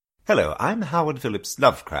Hello, I'm Howard Phillips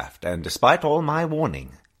Lovecraft, and despite all my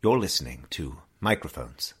warning, you're listening to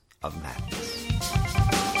Microphones of Madness.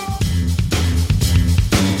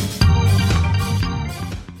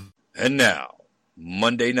 And now,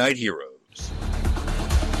 Monday Night Heroes.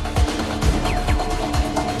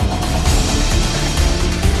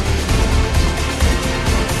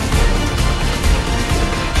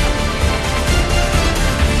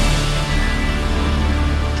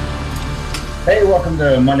 Hey, welcome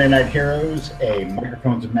to Monday Night Heroes, a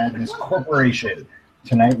Microphones of Madness corporation.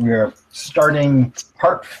 Tonight we are starting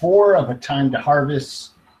part 4 of A Time to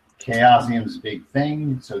Harvest, Chaosium's Big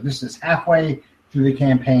Thing. So this is halfway through the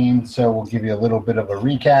campaign, so we'll give you a little bit of a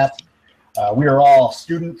recap. We are all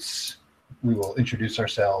students. We will introduce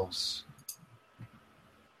ourselves.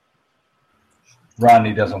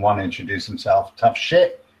 Rodney doesn't want to introduce himself. Tough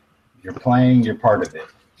shit. You're playing, you're part of it.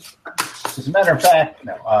 As a matter of fact,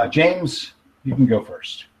 James, you can go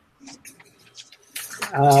first.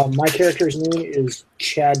 My character's name is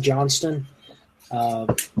Chad Johnston,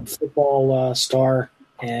 football star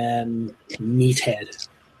and meathead.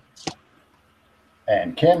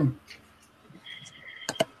 And Kim.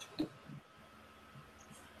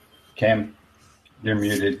 Kim, you're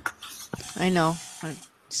muted. I know. My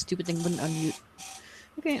stupid thing wouldn't unmute.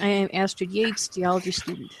 Okay, I am Astrid Yates, geology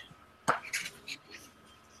student.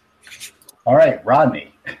 All right, Rodney.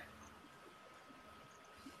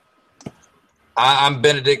 I'm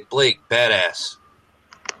Benedict Blake, badass.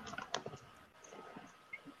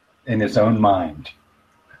 In his own mind.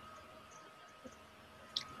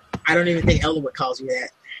 I don't even think Ella would call you that.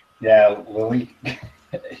 Yeah, Lily,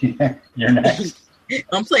 you're next.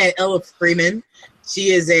 I'm playing Ella Freeman.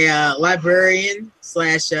 She is a librarian /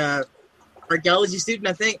 archaeology student,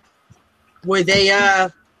 I think, with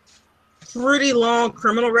a pretty long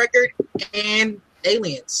criminal record and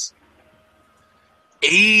aliens.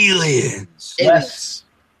 Aliens. Yes.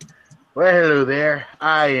 Well, hello there.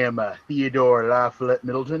 I am Theodore LaFollette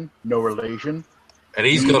Middleton, no relation. And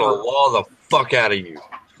he's going to law the fuck out of you.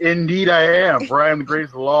 Indeed I am, for I am the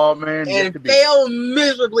greatest lawman yet And to be. fail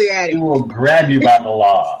miserably at He it. will grab you by the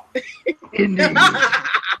law. Indeed.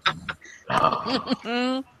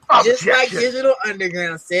 Just like Objection. Digital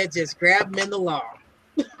Underground said, just grab them in the law.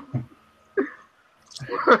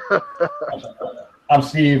 I'm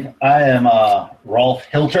Steve. I am Rolf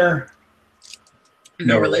Hilter.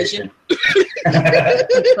 No relation.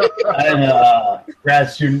 I'm a grad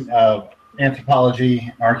student of anthropology,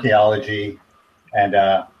 archaeology, and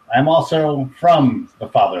I'm also from the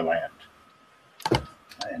fatherland.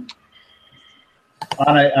 And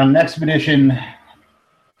on an expedition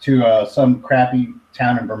to some crappy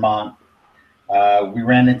town in Vermont, we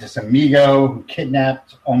ran into some Migo who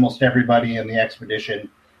kidnapped almost everybody in the expedition.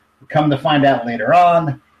 We come to find out later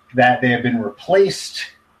on that they have been replaced,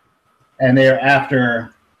 and they are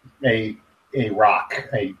after a rock,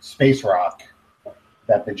 a space rock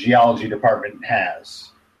that the geology department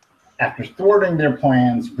has. After thwarting their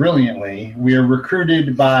plans brilliantly, we are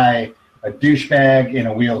recruited by a douchebag in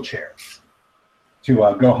a wheelchair to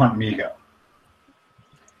go hunt Migo.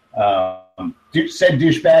 Said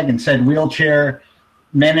douchebag and said wheelchair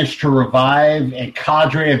managed to revive a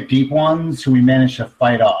cadre of deep ones who we managed to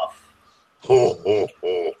fight off.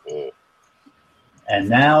 And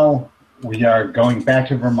now we are going back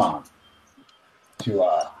to Vermont to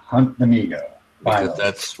hunt the Migo. Because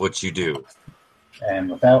that's what you do. And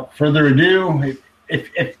without further ado,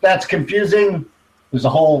 if that's confusing, there's a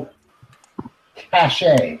whole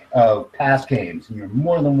cache of past games, and you're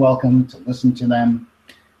more than welcome to listen to them,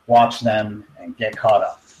 watch them, and get caught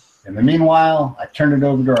up. In the meanwhile, I turn it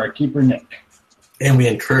over to our keeper, Nick. And we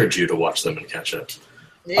encourage you to watch them and catch up.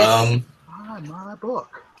 My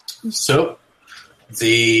book. So,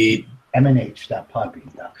 the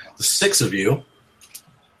mnh.podbean.com. the 6 of you,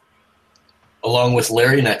 along with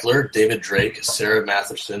Larry Neckler, David Drake, Sarah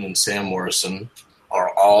Matherson, and Sam Morrison,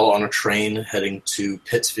 are all on a train heading to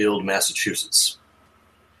Pittsfield, Massachusetts.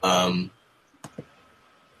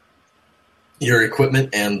 Your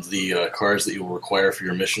equipment and the cars that you will require for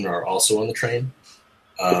your mission are also on the train.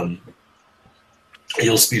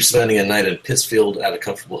 You'll be spending a night in Pittsfield at a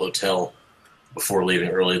comfortable hotel before leaving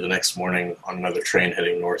early the next morning on another train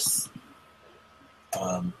heading north.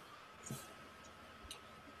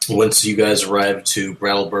 Once you guys arrive to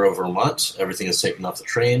Brattleboro, Vermont, everything is taken off the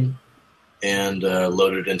train and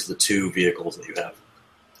loaded into the 2 vehicles that you have.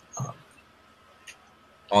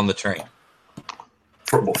 On the train.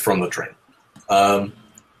 From the train.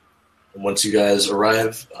 Once you guys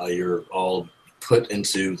arrive, you're all put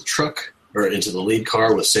into the truck, or into the lead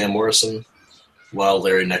car with Sam Morrison, while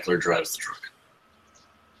Larry Neckler drives the truck.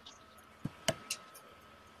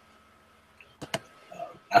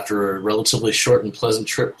 After a relatively short and pleasant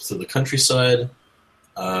trip through the countryside,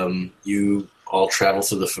 you all travel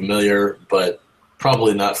through the familiar but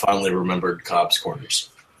probably not fondly remembered Cobb's Corners.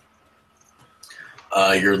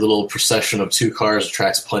 Your little procession of 2 cars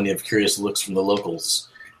attracts plenty of curious looks from the locals,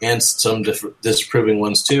 and some disapproving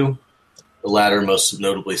ones too, the latter most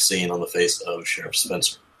notably seen on the face of Sheriff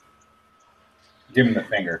Spencer. Give him the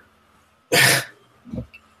finger.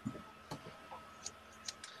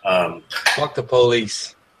 Fuck the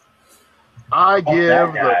police. I Fuck give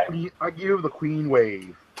that guy. the queen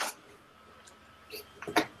wave.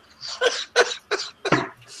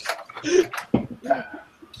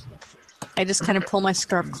 I just kind of pull my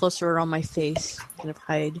scarf closer around my face, kind of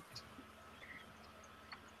hide.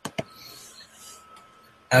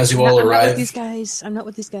 As you all I'm not arrive, with these guys. I'm not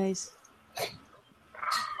with these guys.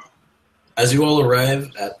 As you all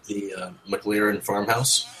arrive at the McLaren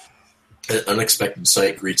farmhouse, an unexpected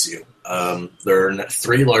sight greets you. There are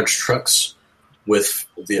 3 large trucks with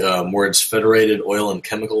the words Federated Oil and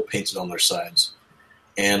Chemical painted on their sides,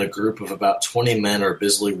 and a group of about 20 men are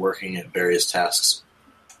busily working at various tasks.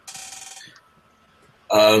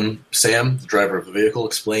 Sam, the driver of the vehicle,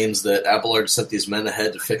 explains that Abelard sent these men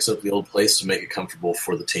ahead to fix up the old place to make it comfortable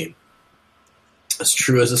for the team. As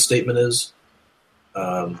true as this statement is,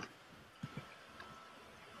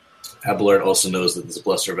 Abelard also knows that this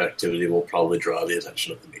bluster of activity will probably draw the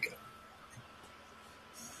attention of the Miko.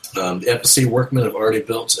 The FSC workmen have already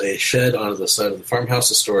built a shed onto the side of the farmhouse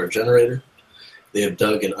to store a generator. They have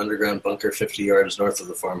dug an underground bunker 50 yards north of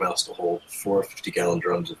the farmhouse to hold 4 50-gallon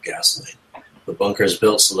drums of gasoline. The bunker is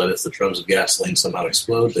built so that if the drums of gasoline somehow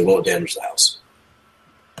explode, they won't damage the house.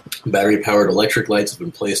 Battery-powered electric lights have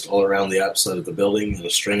been placed all around the outside of the building, and a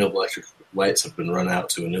string of electric lights have been run out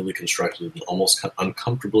to a newly constructed and almost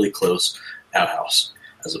uncomfortably close outhouse,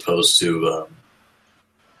 as opposed to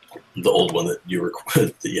the old one that you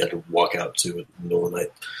had to walk out to in the middle of the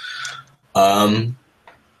night.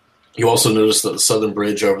 You also notice that the southern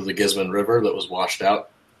bridge over the Gizman River that was washed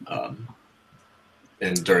out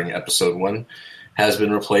during episode 1 has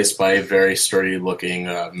been replaced by a very sturdy-looking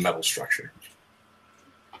metal structure.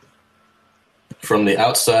 From the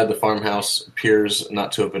outside, the farmhouse appears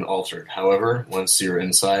not to have been altered. However, once you're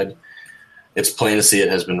inside, it's plain to see it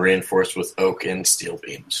has been reinforced with oak and steel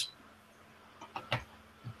beams.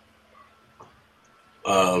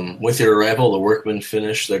 With your arrival, the workmen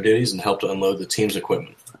finish their duties and help to unload the team's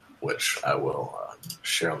equipment, which I will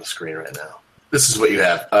share on the screen right now. This is what you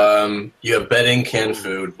have. You have bedding, canned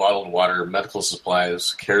food, bottled water, medical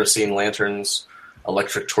supplies, kerosene lanterns,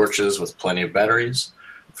 electric torches with plenty of batteries,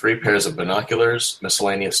 3 pairs of binoculars,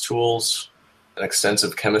 miscellaneous tools, an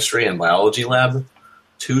extensive chemistry and biology lab,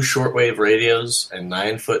 2 shortwave radios, and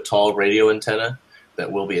 9-foot-tall radio antenna that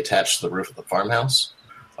will be attached to the roof of the farmhouse,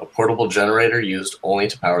 a portable generator used only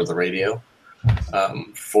to power the radio,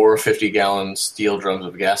 4 50-gallon steel drums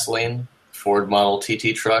of gasoline, Ford Model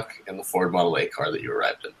TT truck, and the Ford Model A car that you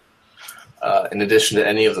arrived in. In addition to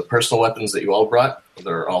any of the personal weapons that you all brought,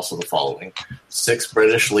 there are also the following: 6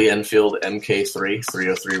 British Lee Enfield MK3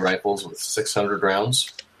 303 rifles with 600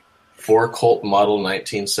 rounds, 4 Colt Model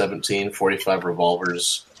 1917 45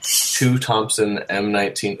 revolvers, 2 Thompson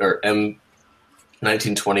M1921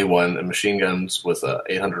 and machine guns with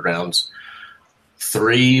 800 rounds,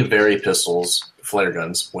 3 Very pistols, flare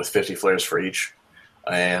guns with 50 flares for each,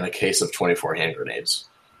 and a case of 24 hand grenades.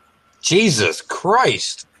 Jesus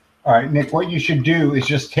Christ! All right, Nick, what you should do is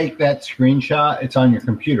just take that screenshot. It's on your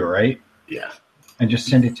computer, right? Yeah. And just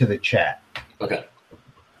send it to the chat. Okay.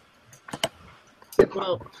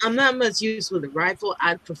 Well, I'm not much use with a rifle.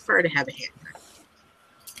 I'd prefer to have a handgun.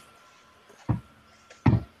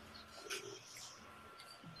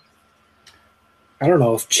 I don't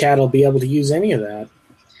know if Chad will be able to use any of that.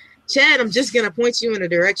 Chad, I'm just going to point you in a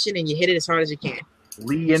direction and you hit it as hard as you can.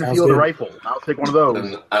 Lee Enfield good. rifle. I'll take one of those.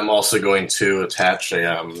 And I'm also going to attach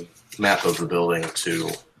a map of the building to...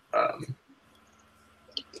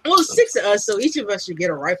 Well, 6 of us, so each of us should get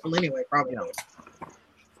a rifle anyway, probably. Yeah.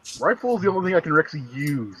 Rifle is the only thing I can actually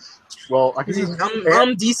use. Well, I can use...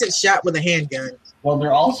 I'm decent shot with a handgun. Well,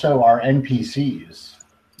 there also are NPCs.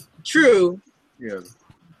 True. Yeah.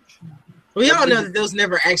 We all know that those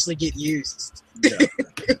never actually get used. Yeah.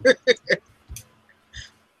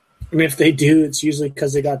 And if they do, it's usually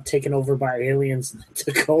because they got taken over by aliens and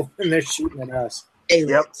took over and they're shooting at us.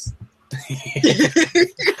 Aliens.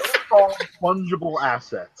 All fungible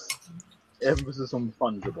assets. Emphasis on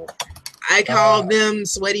fungible. I call them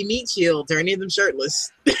sweaty meat shields, or any of them shirtless.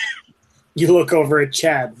 You look over at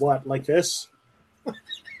Chad, what, like this?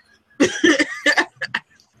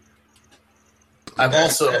 I've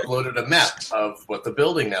also uploaded a map of what the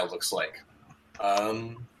building now looks like.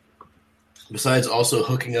 Besides also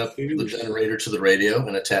hooking up the generator to the radio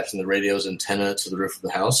and attaching the radio's antenna to the roof of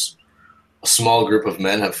the house, a small group of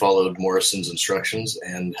men have followed Morrison's instructions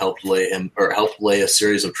and helped lay a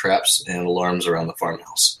series of traps and alarms around the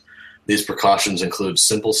farmhouse. These precautions include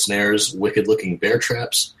simple snares, wicked-looking bear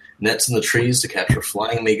traps, nets in the trees to capture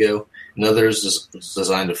flying amigo, and others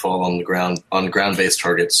designed to fall on ground-based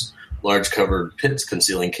targets, large covered pits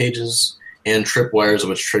concealing cages, and tripwires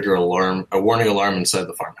which trigger a warning alarm inside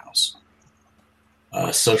the farmhouse.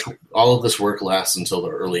 All of this work lasts until the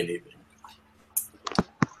early evening.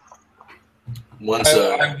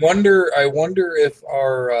 I wonder if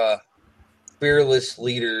our fearless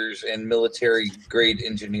leaders and military-grade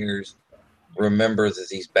engineers remember that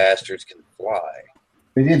these bastards can fly.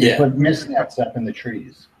 We did. They put mist nets up in the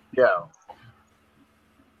trees. Yeah.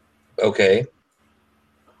 Okay.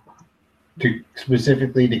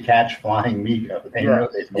 Specifically to catch flying Migo. They know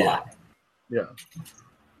they fly. Yeah.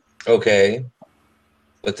 Okay.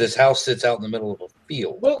 But this house sits out in the middle of a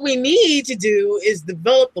field. What we need to do is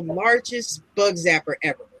develop the largest bug zapper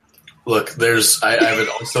ever. Look, I've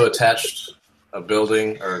also attached a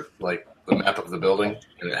building, or like the map of the building,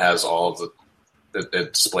 and it has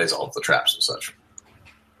it displays all of the traps and such.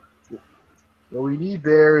 What we need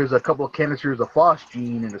there is a couple of canisters of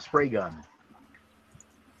phosgene and a spray gun.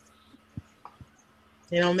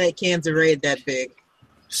 They don't make cans of Raid that big.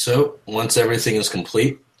 So, once everything is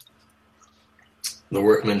complete, the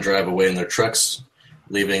workmen drive away in their trucks,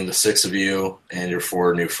 leaving the 6 of you and your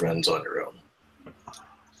 4 new friends on your own.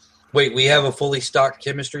 Wait, we have a fully stocked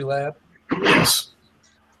chemistry lab? Yes.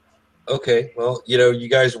 Okay, well, you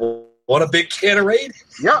guys want a big can of Raid?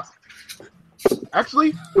 Yeah.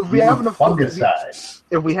 Actually, if we have enough fungicide,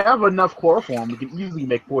 if we have enough chloroform, we can easily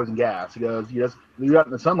make poison gas because you just leave it out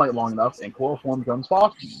in the sunlight long enough, and chloroform becomes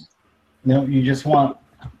phosgene. No, you just want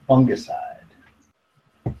fungicide.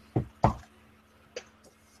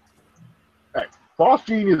 Right.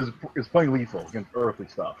 Phosgene is plenty lethal against earthly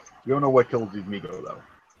stuff. You don't know what kills these Migo though.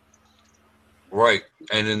 Right,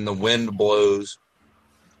 and then the wind blows,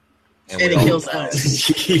 and it kills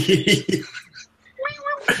us.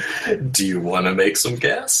 Do you want to make some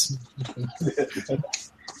gas?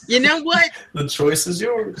 You know what? The choice is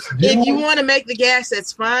yours. If you want to make the gas,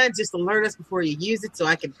 that's fine. Just alert us before you use it so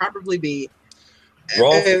I can probably be...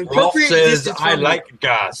 Rolf says, I like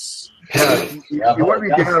gas. You want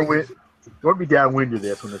to be downwind of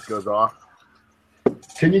this when this goes off.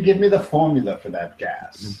 Can you give me the formula for that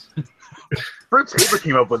gas? Fritz Haber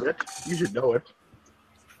came up with it. You should know it.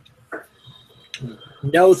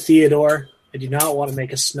 No, Theodore. I do not want to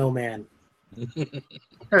make a snowman.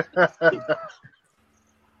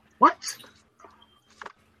 What?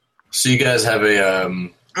 So you guys have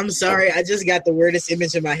a... I'm sorry, I just got the weirdest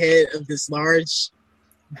image in my head of this large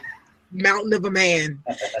mountain of a man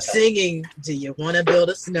singing, "Do you want to build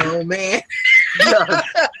a snowman?" Yeah.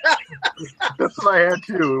 That's what I had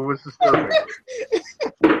too. It was disturbing.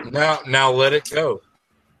 Now let it go.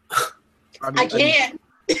 I can't.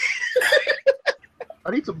 I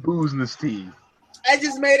need some booze in this tea. I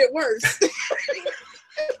just made it worse.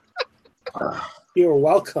 You're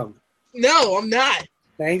welcome. No, I'm not.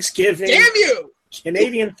 Thanksgiving. Damn you!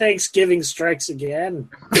 Canadian Thanksgiving strikes again.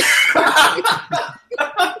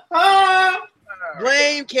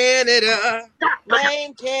 Blame Canada.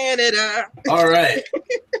 Blame Canada. All right.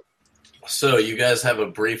 So you guys have a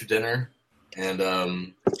brief dinner, and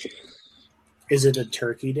Is it a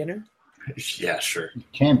turkey dinner? yeah, sure.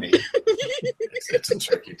 It can be. It's a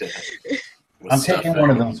turkey dinner. with I'm stuff taking in one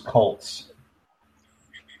it. of those Colts.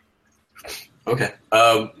 Okay.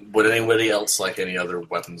 Would anybody else like any other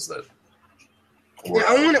weapons that? Yeah,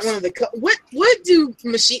 I wanted one of the. What do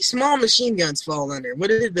small machine guns fall under? What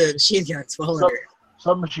did the machine guns fall under?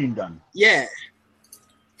 Submachine gun. Yeah,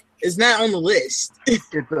 it's not on the list.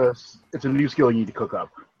 It's a new skill you need to cook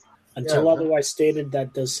up. Until otherwise stated,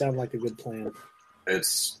 that does sound like a good plan.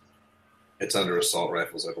 It's under assault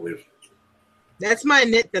rifles, I believe. That's my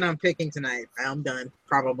nit that I'm picking tonight. I'm done.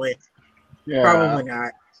 Probably. Yeah. Probably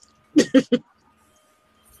not.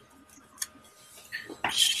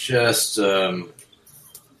 Just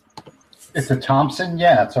It's a Thompson?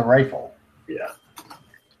 Yeah, it's a rifle. yeah.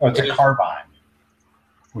 Oh, it's a carbine.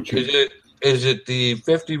 Which Is it the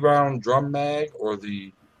 50-round drum mag or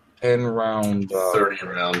the 10-round 30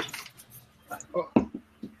 round.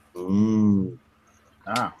 Ooh.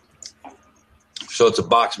 Ah. So it's a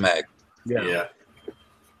box mag. Yeah.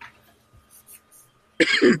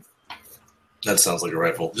 That sounds like a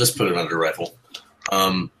rifle. Just put it under a rifle.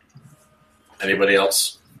 Anybody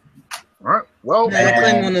else? All right. Well, Yeah. I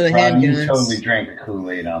claim one of the Ron, you handguns. totally drank the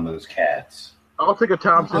Kool-Aid on those cats. I'll take a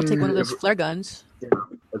Thompson. I'll take one of those flare guns.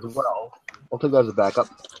 As well. I'll take that as a backup.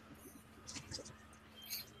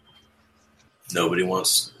 Nobody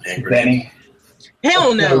wants hand grenade. Benny.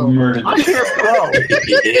 Hell no. Murdered I can't throw.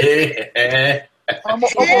 Yeah. I'm a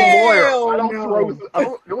lawyer. I don't throw.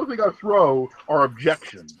 The only thing I throw are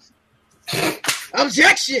objections.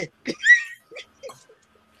 Objection!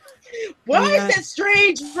 Why Yeah. is that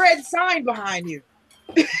strange red sign behind you?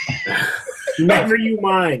 Never you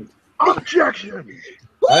mind. Objection!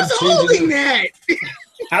 I'm Who's changing holding the- that?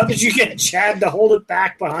 How did you get Chad to hold it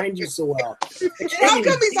back behind you so well? How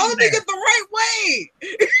come he's holding it the right way?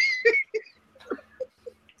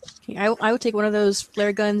 Okay, I would take one of those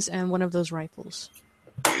flare guns and one of those rifles.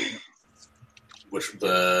 Which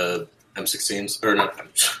the M16s or not?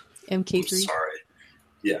 MK3. Sorry.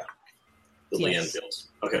 Yeah. The Lee Yes. Enfields.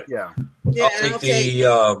 Okay. Yeah. Yeah, I'll take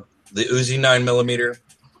the Uzi 9mm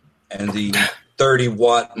and the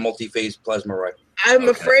 30-watt multi-phase plasma rifle. I'm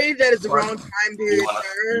Okay. afraid that is the wrong time period, You wanna-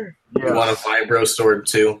 sir. You want a vibro sword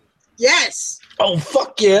too? Yes. Oh,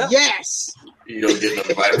 fuck yeah. Yes. You don't get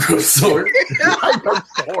another vibro sword. I don't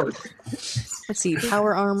sword. Let's see,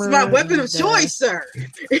 power armor. It's my weapon of and, choice, sir.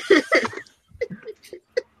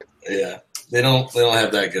 Yeah. They don't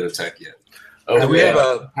have that good of tech yet. And we have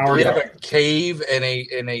a Power we have armor. a cave and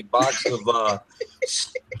a box of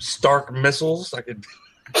Stark missiles. I could.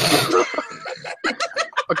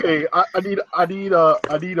 Okay, I need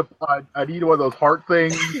one of those heart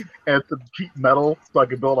things and some cheap metal so I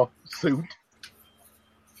can build a suit.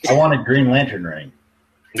 I want a Green Lantern ring.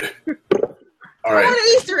 All I right. want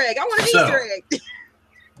an Easter egg. I want an So- Easter egg.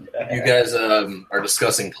 You guys are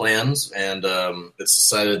discussing plans, and it's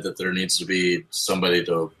decided that there needs to be somebody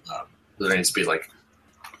to. There needs to be like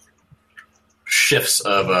shifts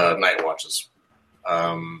of night watches.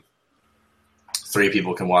 3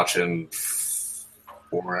 people can watch in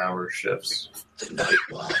 4-hour shifts. The night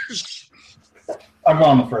watch. I'll go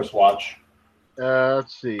on the first watch.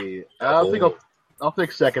 Let's see. I'll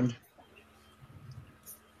take second.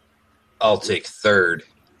 I'll take third.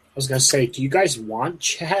 I was gonna say, do you guys want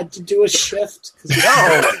Chad to do a shift? 'Cause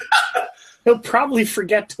No. he'll probably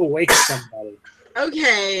forget to wake somebody.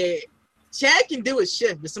 Okay. Chad can do a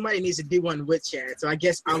shift, but somebody needs to do one with Chad. So I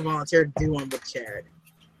guess I'll volunteer to do one with Chad.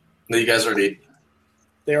 No, you guys already.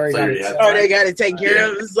 They already got Clearly, it. yeah. Oh, they got to take care Yeah.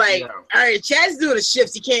 of it. It's like, Yeah. all right, Chad's doing a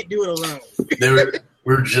shift. He can't do it alone.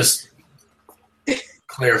 We're just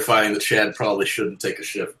clarifying that Chad probably shouldn't take a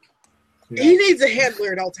shift. He needs a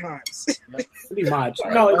handler at all times. Pretty much. All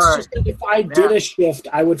right. No, it's All just that if I did a shift,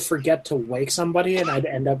 I would forget to wake somebody, and I'd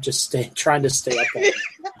end up just trying to stay up. All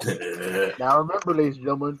night. Now remember, ladies and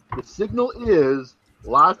gentlemen, the signal is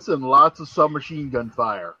lots and lots of submachine gun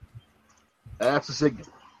fire. That's the signal.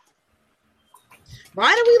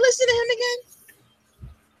 Why do we listen to him again?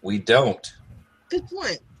 We don't. Good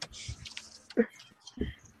point.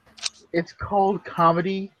 It's called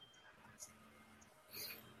comedy.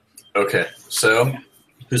 Okay, so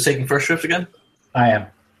who's taking first shift again? I am.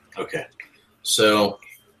 Okay, so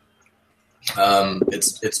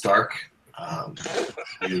it's dark.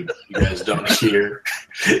 You guys don't hear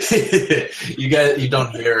you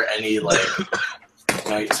don't hear any like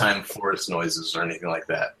nighttime forest noises or anything like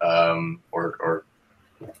that, or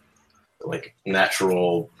like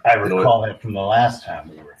natural. I recall it from the last time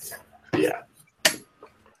we were here. Yeah.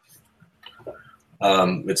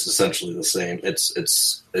 It's essentially the same. It's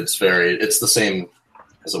the same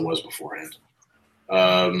as it was beforehand.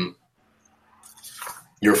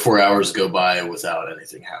 Your 4 hours go by without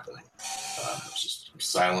anything happening. It's just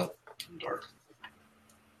silent and dark.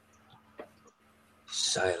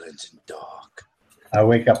 Silent and dark. I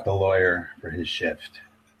wake up the lawyer for his shift.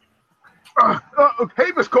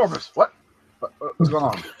 Habeas corpus. What? What's going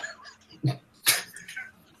on?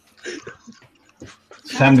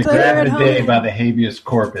 It's time to After grab at the day home. by the habeas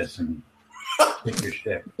corpus and take your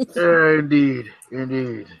shift.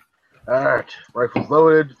 Indeed. All right, rifles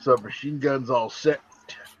loaded, submachine guns all set,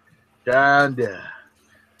 and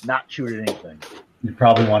not shoot at anything. You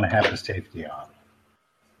probably want to have the safety on.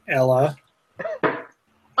 Ella,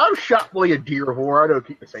 I've shot really a deer before. I don't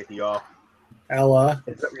keep the safety off. Ella.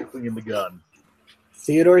 Except when you're cleaning the gun.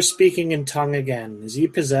 Theodore's speaking in tongue again. Is he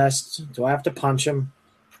possessed? Do I have to punch him?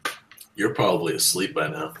 You're probably asleep by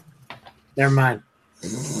now. Never mind.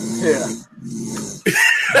 Yeah.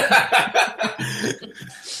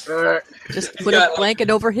 All right. Just He's put got, a like- blanket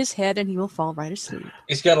over his head and he will fall right asleep.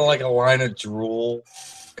 He's got a line of drool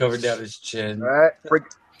covered down his chin. All right.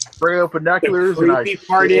 Bring up binoculars The and I creepy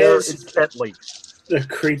part stare is- intently. The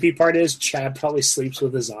creepy part is Chad probably sleeps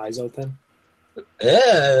with his eyes open.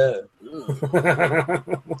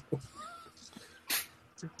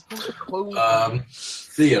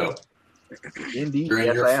 Theo, Indeed, during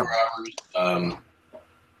yes, your I am. 4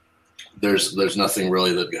 hours, there's nothing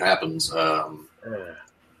really that happens.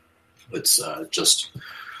 It's just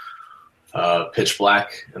pitch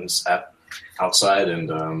black and outside,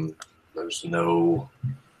 and there's no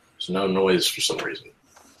noise for some reason.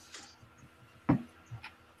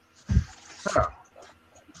 Huh.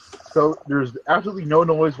 So there's absolutely no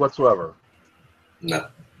noise whatsoever. No,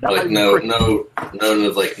 Not like even no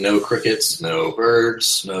crickets. no crickets, no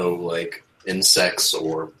birds, no like insects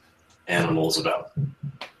or animals about.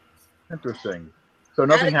 Interesting. So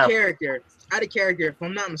nothing happened. Out of character, if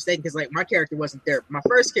I'm not mistaken, because like my character wasn't there. My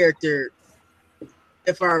first character,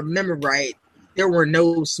 if I remember right, there were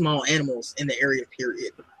no small animals in the area.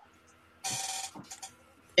 Period.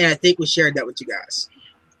 And I think we shared that with you guys,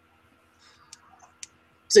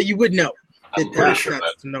 so you would know. I'm pretty sure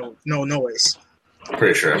that's no noise. I'm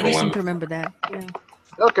pretty sure I seem everyone. to remember that. Yeah.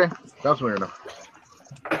 Okay, that's weird enough.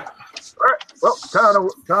 All right, well,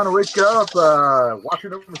 time to wake up. Watcher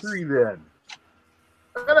number 3 then.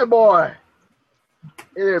 Hey, boy.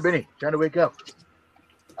 Hey there, Benny. Trying to wake up.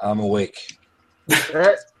 I'm awake. All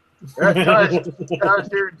right, guys,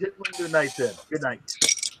 here and get into the night then. Good night.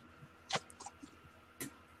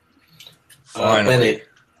 Benny.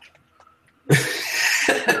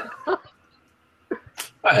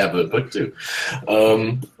 I have a book too.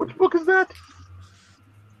 Which book is that?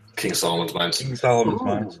 King Solomon's Mines. King Solomon's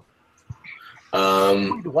Mines. I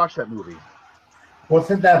need to watch that movie.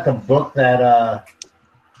 Wasn't that the book that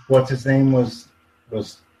what's his name was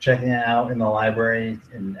checking out in the library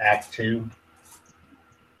in Act 2?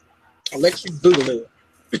 Electric Boogaloo.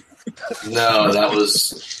 No, that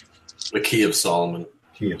was the Key of Solomon.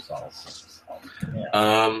 Key of Solomon.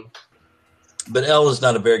 Yeah. But Elle is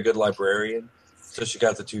not a very good librarian, so she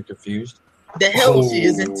got the two confused. The hell she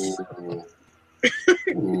isn't. Ooh.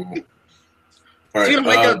 All right, She's gonna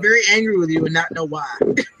wake up very angry with you and not know why.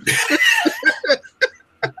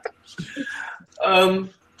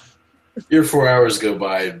 Your 4 hours go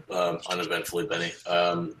by uneventfully, Benny.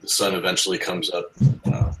 The sun eventually comes up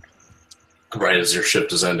right as your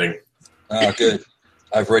shift is ending. Ah, good.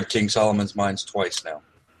 I've read King Solomon's Mines twice now.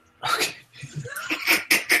 Okay.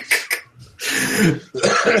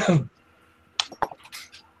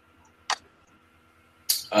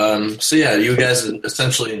 So yeah, you guys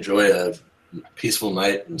essentially enjoy a peaceful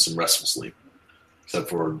night and some restful sleep, except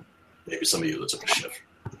for maybe some of you that took a shift.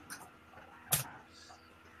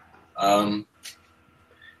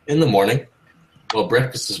 In the morning, while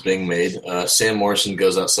breakfast is being made, Sam Morrison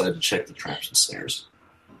goes outside to check the traps and snares.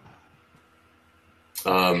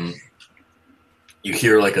 You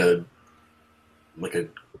hear like a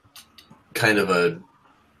kind of a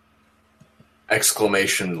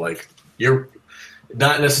exclamation, like you're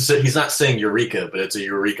not necessarily. He's not saying "Eureka," but it's a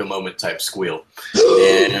Eureka moment type squeal.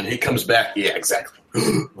 And he comes back. Yeah, exactly.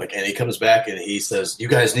 And he comes back and he says, "You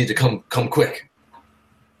guys need to come quick."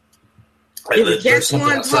 There's something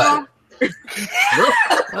outside.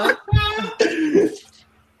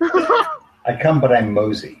 I come, but I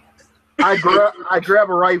mosey. I grab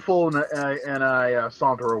a rifle and I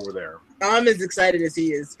saunter over there. I'm as excited as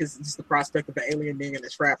he is because just the prospect of an alien being in the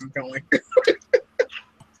trap. I'm going.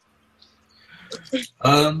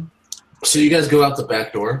 So you guys go out the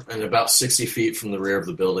back door, and about 60 feet from the rear of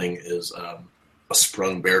the building is a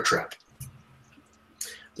sprung bear trap.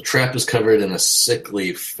 The trap is covered in a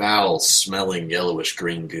sickly, foul-smelling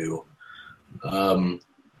yellowish-green goo.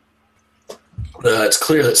 It's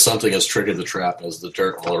clear that something has triggered the trap, as the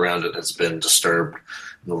dirt all around it has been disturbed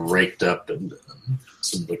and raked up, and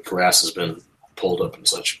some of the grass has been pulled up and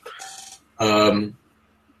such.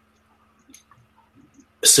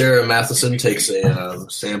 Sarah Matheson takes a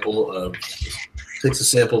sample of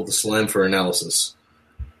the slime for analysis,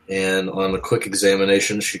 and on a quick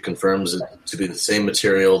examination, she confirms it to be the same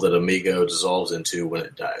material that Amigo dissolves into when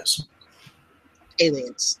it dies.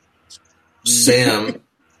 Aliens. Sam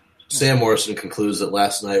Morrison concludes that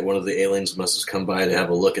last night one of the aliens must have come by to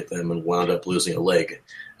have a look at them and wound up losing a leg,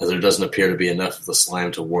 as there doesn't appear to be enough of the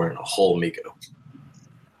slime to warrant a whole Miko.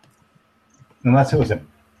 Unless it was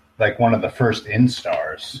like one of the first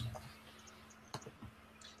instars.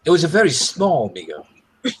 It was a very small Migo.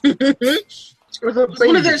 It's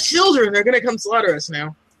one of their children. They're going to come slaughter us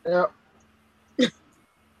now. Yeah.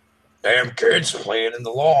 Damn kids playing in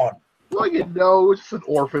the lawn. Well, you know, it's just an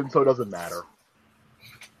orphan, so it doesn't matter.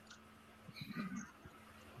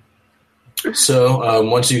 So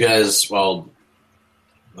once you guys,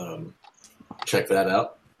 check that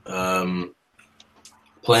out,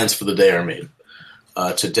 plans for the day are made.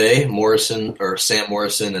 Today, Sam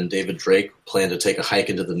Morrison and David Drake plan to take a hike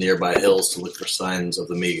into the nearby hills to look for signs of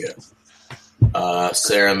the Migo.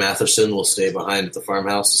 Sarah Matherson will stay behind at the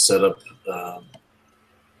farmhouse to set up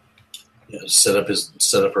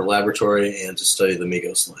her laboratory and to study the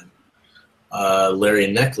Migo slime. Larry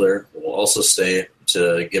Neckler will also stay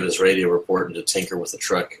to give his radio report and to tinker with the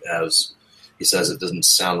truck, as he says it doesn't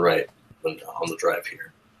sound right on the drive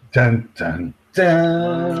here. Dun, dun,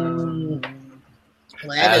 dun.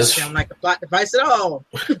 Well, that doesn't sound like a plot device at all.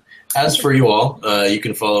 As for you all, you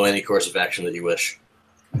can follow any course of action that you wish.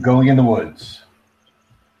 Going in the woods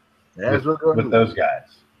As we're going with those guys.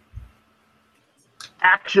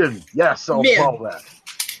 Action. Yes, I'll Yeah. follow that.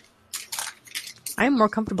 I'm more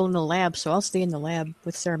comfortable in the lab, so I'll stay in the lab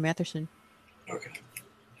with Sarah Matherson. Okay.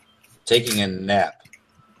 Taking a nap.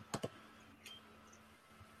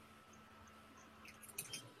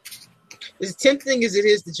 As tempting as it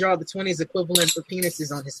is to draw the 20s equivalent for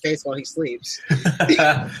penises on his face while he sleeps.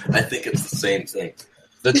 I think it's the same thing.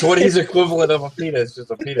 The 20s equivalent of a penis is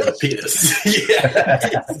a penis. A penis.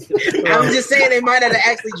 Yeah. I'm just saying they might have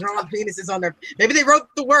actually drawn penises on their... Maybe they wrote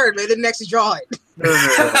the word, but they didn't actually draw it. No.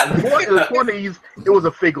 In the 20s, it was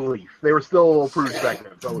a fig leaf. They were still a little prudes back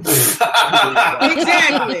then. So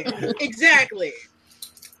Exactly.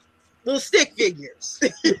 Little stick figures.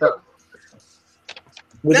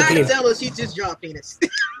 With Not the to penis. tell us she just draw a penis.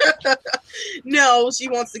 No, she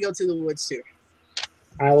wants to go to the woods too.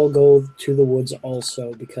 I will go to the woods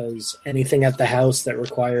also because anything at the house that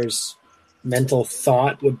requires mental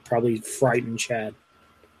thought would probably frighten Chad.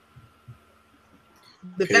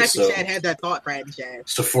 The Okay, fact so- that Chad had that thought, Brad and Chad.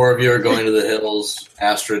 So 4 of you are going to the hills,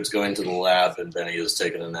 Astrid's going to the lab, and Benny is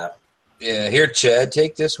taking a nap. Yeah, here, Chad,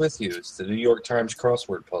 take this with you. It's the New York Times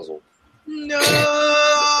crossword puzzle. No!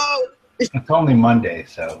 It's only Monday,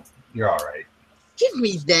 so you're all right. Give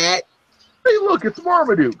me that. hey, look, it's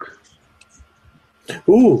Marmaduke.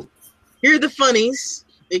 Ooh, Here are the funnies.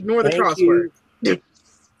 Ignore the thank crossword. you.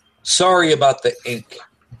 Sorry about the ink.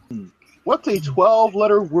 What's a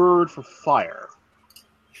 12-letter word for fire?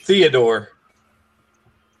 Theodore.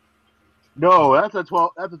 No, that's a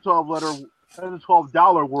 12-letter. That's a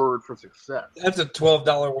 $12 word for success. That's a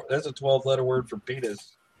 $12 word for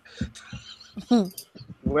penis.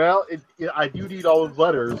 Well, I do need all those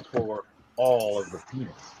letters for all of the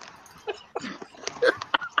penis.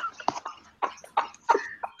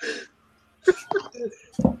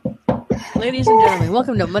 Ladies and gentlemen,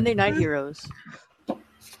 welcome to Monday Night Heroes.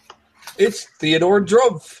 It's Theodore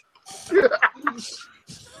Drumpf.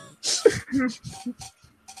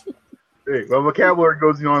 Hey, my vocabulary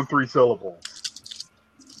goes beyond 3 syllables.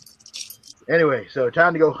 Anyway, so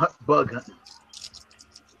time to go bug hunting.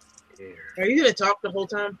 Are you going to talk the whole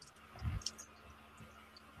time?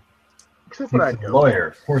 Except He's what I a know. lawyer.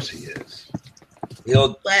 Of course he is.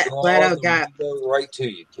 He'll Glad I got. go right to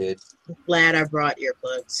you, kid. Glad I brought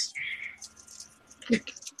earplugs. Yep.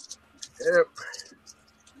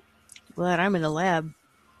 Glad I'm in the lab.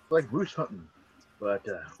 Like moose hunting, but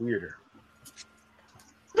weirder.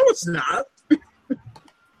 No, it's not.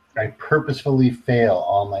 I purposefully fail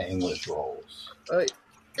all my English rolls.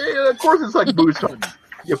 Yeah, of course it's like moose hunting.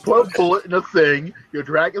 You put a bullet in a thing, you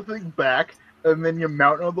drag the thing back, and then you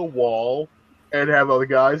mount it on the wall and have other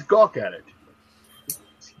guys gawk at it.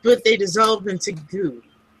 But they dissolve into goo.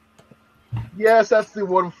 Yes, that's the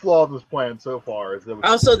one flaw of this plan so far. Is that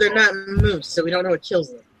Also, they're not moose, so we don't know what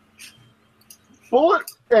kills them. bullet.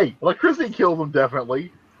 Hey, electricity kills them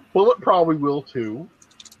definitely. Bullet probably will too.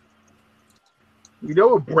 You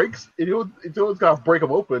know, it breaks. It's always got to break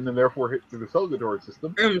them open and therefore hit through the circulatory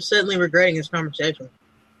system. I'm suddenly regretting this conversation.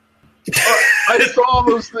 I saw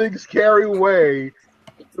those things carry away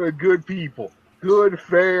the good people, good,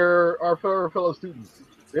 fair, our fair fellow students.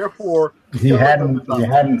 Therefore, You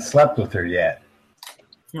hadn't slept with her yet.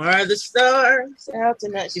 Are the stars out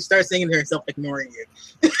tonight? She starts singing to herself, ignoring you.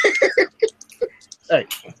 Hey,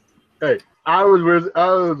 I was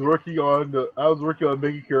working on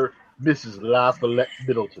making her Mrs. Lafayette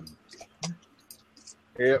Middleton.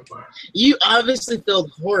 Yep. You obviously felt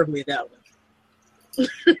horribly that way.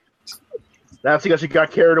 That's because she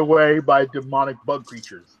got carried away by demonic bug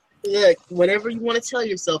creatures. Look, whatever you want to tell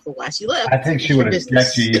yourself or why she left. I think she would have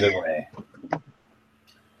checked you either way.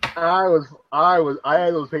 I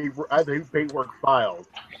had those paperwork filed.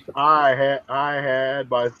 I had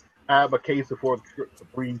my case before the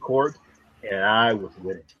Supreme Court, and I was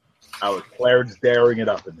winning. I was Clarence daring it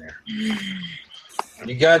up in there.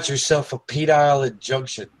 You got yourself a penile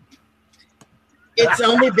injunction. It's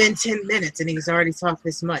only been 10 minutes and he's already talked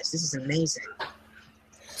this much. This is amazing.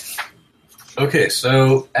 Okay,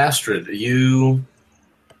 so Astrid, you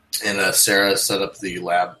and Sarah set up the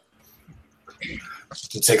lab.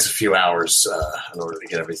 It takes a few hours in order to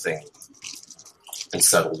get everything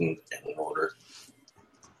settled and in order.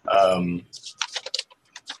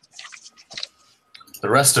 The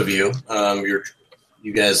rest of you,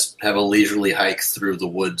 you guys have a leisurely hike through the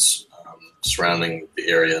woods surrounding the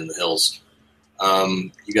area in the hills.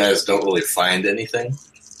 You guys don't really find anything.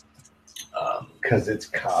 Because it's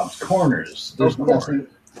Cobb's Corners. There's nothing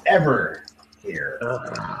ever here.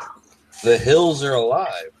 The hills are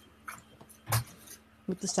alive.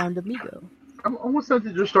 With the sound of Migo. I'm almost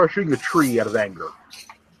tempted to just start shooting a tree out of anger.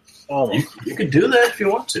 Almost. You could do that if you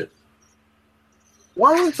want to.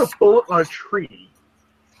 Why was a bullet on a tree?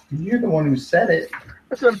 You're the one who said it.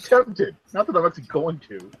 I said I'm tempted. Not that I'm actually going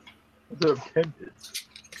to. I said I'm tempted.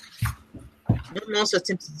 I'm also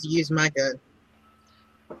tempted to use my gun.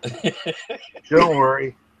 Don't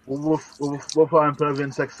worry. We'll find plenty of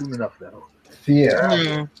insects soon enough, though.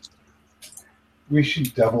 Thea, we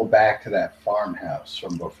should double back to that farmhouse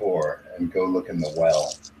from before and go look in the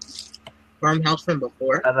well. Farmhouse from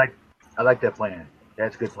before? I like that plan.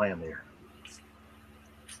 That's a good plan there.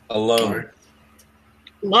 Alone.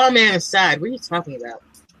 Lawman aside, what are you talking about?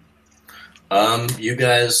 You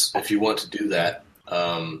guys, if you want to do that,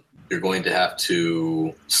 you're going to have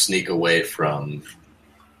to sneak away from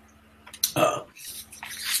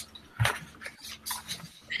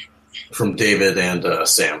David and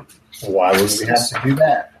Sam. Why would we have to do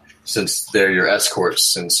that? Since they're your escorts,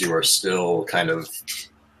 since you are still kind of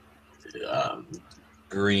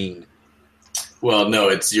green. Well, no,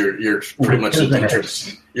 it's you're pretty much indentured.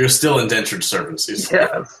 You're still indentured servants.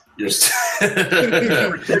 Yes. You're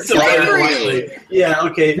Slavery! Yeah,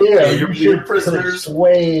 okay. Yeah, you're prisoners.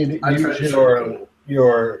 Persuade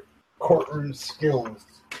your courtroom skills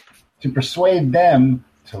to persuade them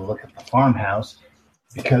to look at the farmhouse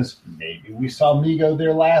because maybe we saw Migo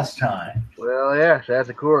there last time. Well, yes, that's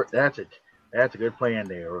a court. That's it. That's a good plan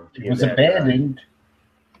there. It was abandoned.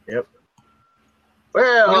 Yep. You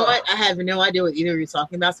know Well, what? I have no idea what either of you are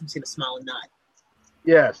talking about, so I'm just going to smile and nod.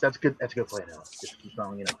 yes, that's good. That's a good plan, Alex. Just keep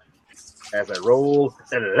on, As I roll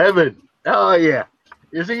an 11. Oh yeah.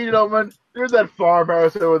 You see, gentlemen, there's that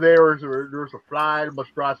farmhouse over there. There's a fly that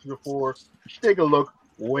must cross before. Just take a look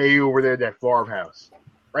way over there at that farmhouse,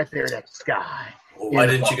 right there in that sky. Well, why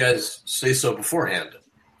didn't you guys say so beforehand?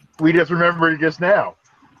 We just remembered it just now.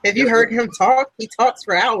 Have you heard him talk? He talks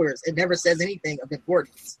for hours and never says anything of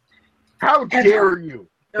importance. How dare you?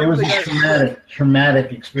 It was a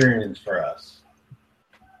traumatic experience for us.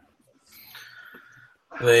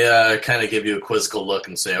 They kind of give you a quizzical look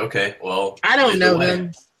and say, okay, well... I don't know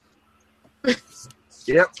them.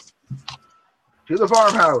 Yep. To the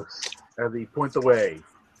farmhouse as he points away.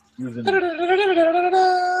 Using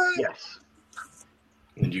yes.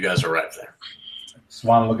 And you guys arrive there.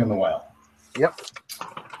 Swan, look in the well. Yep.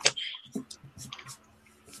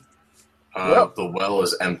 The well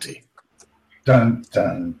is empty. Dun,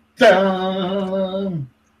 dun, dun.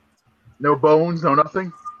 No bones, no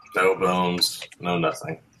nothing? No bones, no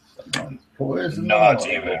nothing. Poison Not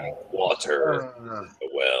the even well. water.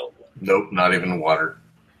 Well. Nope, not even water.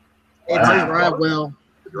 It's a dry well.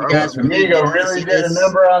 You guys Amigo really did a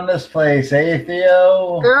number on this place, eh,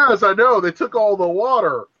 Theo? Yes, I know. They took all the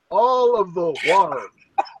water. All of the water.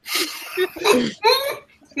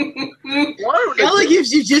 Why would they Ella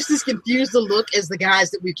gives you just as confused a look as the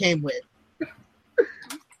guys that we came with.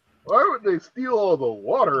 Why would they steal all the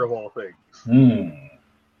water of all things?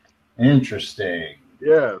 Interesting.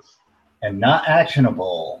 Yes. And not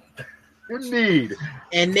actionable. Indeed.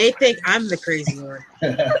 And they think I'm the crazy one.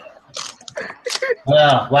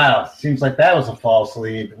 Wow. Seems like that was a false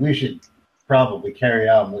lead. We should probably carry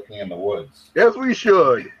on looking in the woods. Yes, we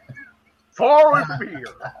should. Far away from here.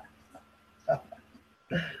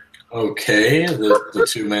 Okay, the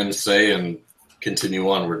two men say and continue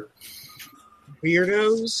onward.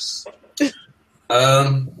 Weirdos.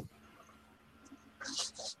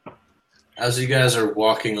 As you guys are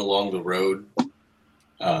walking along the road,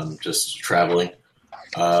 just traveling,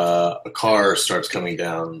 a car starts coming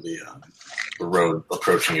down the road,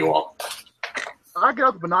 approaching you all. I get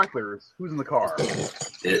out the binoculars. Who's in the car?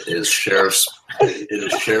 It is Sheriff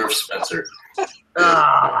Spencer.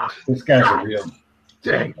 This guy's a real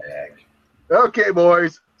Dang. bag. Okay,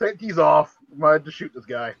 boys. Take these off. I'm going to have to shoot this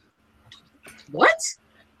guy. What?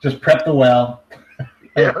 Just prep the well.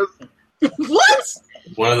 Yes. What?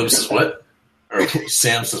 One of them says, what? Or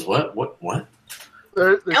Sam says, what? What?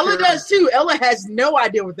 The Ella sheriff, does too. Ella has no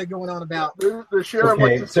idea what they're going on about. The sheriff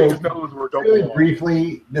Okay, likes to so see his nose where it don't Really belong.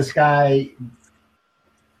 briefly, this guy,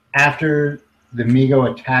 after the Migo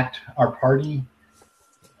attacked our party,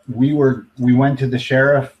 we went to the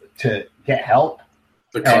sheriff to get help,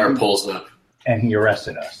 The car pulls up, and he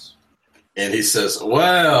arrested us. and he says,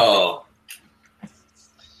 "Well,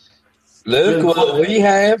 Look what we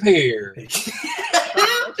have here.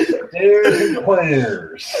 There's and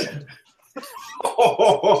players.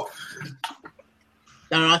 oh,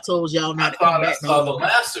 I told y'all I not to thought come I back. saw No the more.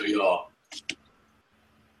 last of y'all."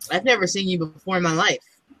 I've never seen you before in my life.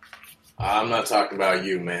 I'm not talking about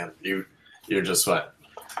you, man. You're just fine.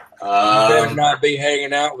 You better not be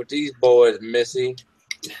hanging out with these boys, Missy.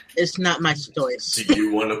 It's not my choice. Do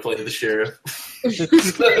you want to play the sheriff?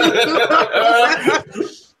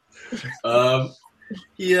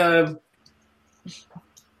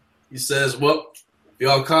 He says, "Well, if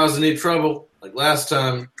y'all cause any trouble like last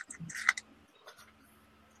time,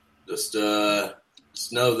 just know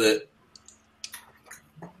that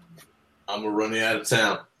I'm gonna run you out of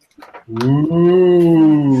town."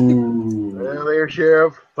 Ooh. Well, there,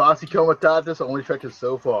 Sheriff. Posse Comitatus only stretches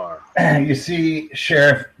so far. You see,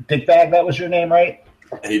 Sheriff Dickbag, that was your name, right?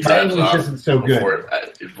 And he My drives English off isn't so good.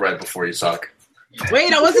 right before you talk.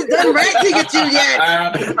 Wait, I wasn't done ranting at you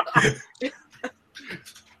yet.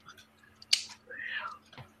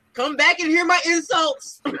 Come back and hear my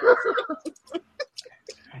insults.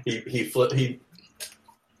 He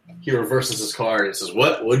reverses his car and says,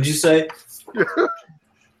 "What? What did you say?"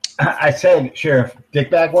 I said, Sheriff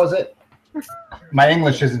Dickbag, was it? My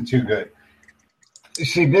English isn't too good. You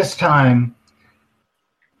see, this time,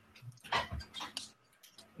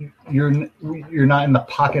 you're not in the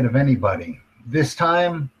pocket of anybody. This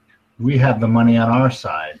time, we have the money on our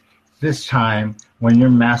side. This time, when your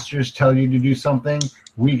masters tell you to do something,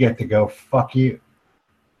 we get to go, fuck you.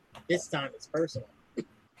 This time it's personal.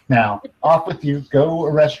 Now, off with you. Go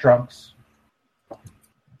arrest drunks.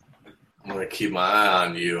 I'm gonna keep my eye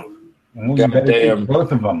on you. And you better Goddamn. keep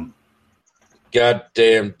both of them.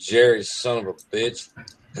 Goddamn Jerry, son of a bitch.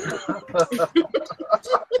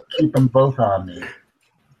 Keep them both on me.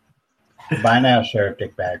 Bye now, Sheriff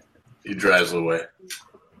Dickbag. He drives away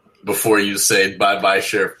before you say bye-bye,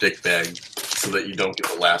 Sheriff Dickbag, so that you don't get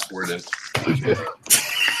the last word in.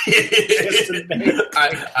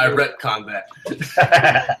 I retcon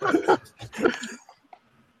that.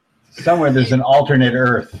 Somewhere there's an alternate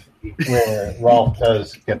Earth where Rolf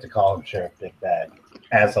does get to call him Sheriff Dickbag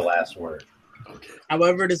as the last word. Okay.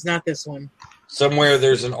 However, it is not this one. Somewhere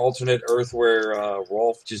there's an alternate Earth where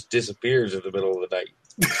Rolf just disappears in the middle of the night.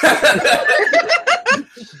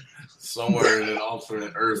 Somewhere in an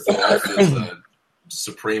alternate Earth, Rolf is the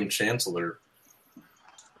Supreme Chancellor.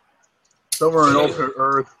 Somewhere on alternate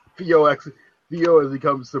Earth, Theo has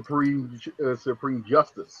become Supreme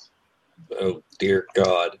Justice. Oh, dear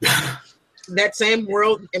God. That same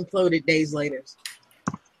world imploded days later.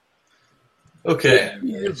 Okay.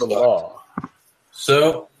 He is the law.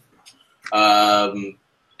 So,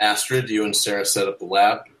 Astrid, you and Sarah set up the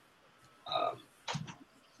lab.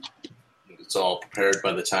 It's all prepared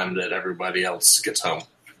by the time that everybody else gets home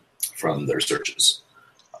from their searches.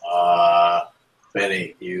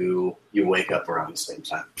 Benny, you wake up around the same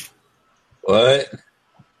time. What?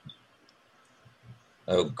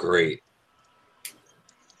 Oh, great.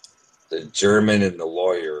 The German and the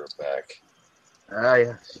lawyer are back. Ah,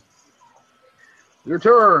 yes. Your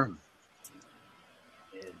turn.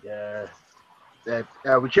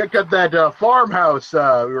 And we checked out that farmhouse we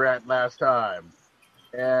were at last time.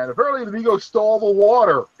 And apparently the Vigo stole the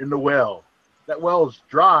water in the well. That well is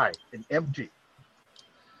dry and empty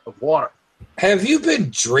of water. Have you been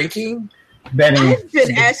drinking? Benny, I've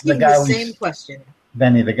been asking guy the we- same question.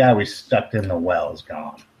 Benny, the guy we stuck in the well is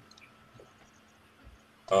gone.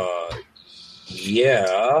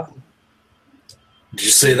 Yeah. Did you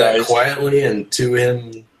say that quietly and to him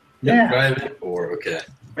in Yeah. private? Or okay.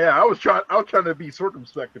 Yeah, I was trying to be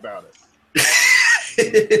circumspect about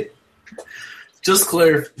it. Just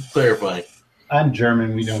clarifying. I'm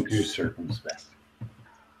German. We don't do circumspect.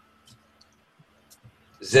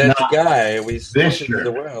 Is that Not the guy we this stuck into year.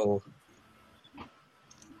 the well?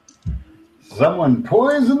 Someone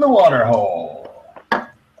poisoned the water hole.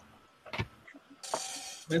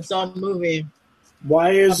 It's all movie.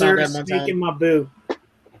 Why is How about there a that one snake time? in my boo?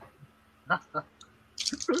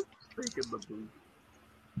 Speaking the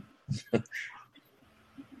booth.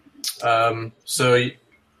 So it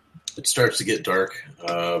starts to get dark.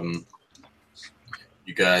 You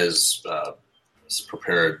guys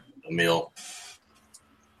prepared a meal,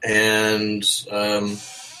 and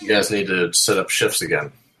you guys need to set up shifts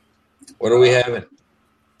again. What are we having?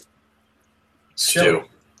 Stew.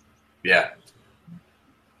 Yeah,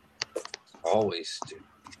 Always do.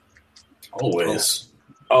 always.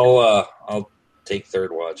 I'll take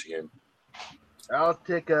third watch again. I'll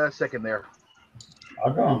take a second there.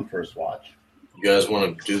 I'll go on first watch. You guys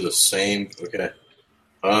want to do the same? Okay.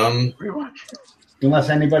 Pretty much. Unless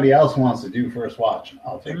anybody else wants to do first watch,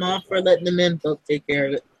 I'll take I'm it. all for letting the men folk take care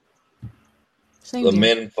of it. Same The here.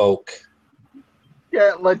 men folk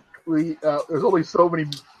Yeah, like there's only so many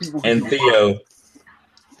people. and Theo.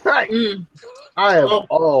 Hey, Mm, I am Oh.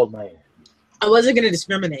 all man. I wasn't going to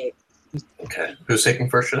discriminate. Okay. Who's taking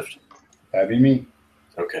first shift? That'd be me.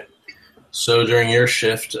 Okay. So during your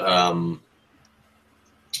shift,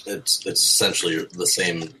 it's essentially the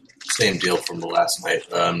same deal from the last night.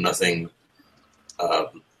 Nothing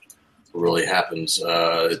really happens.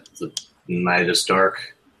 The night is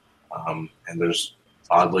dark, and there's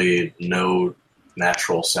oddly no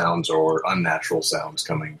natural sounds or unnatural sounds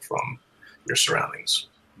coming from your surroundings.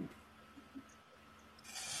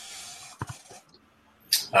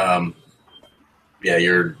 Yeah,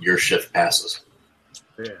 your shift passes.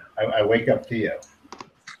 Yeah. I wake up Theo.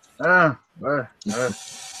 Your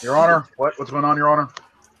Honor, what's going on, Your Honor?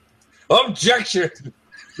 Objection!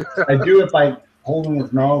 I do it by holding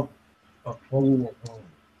his mouth.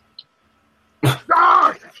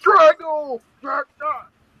 Ah, strangle!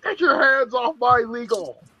 Get your hands off my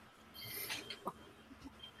legal!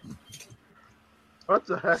 What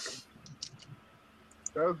the heck?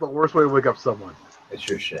 That was the worst way to wake up someone. It's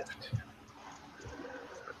your shift.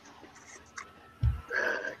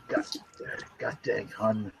 God dang,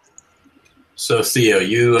 hun. So Theo,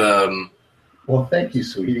 you Well, thank you,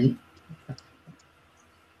 sweetie.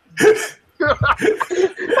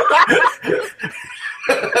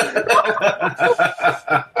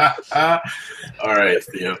 all right,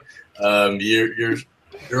 Theo.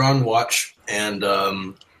 You're on watch, and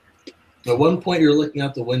at one point you're looking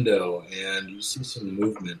out the window, and you see some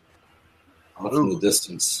movement off in the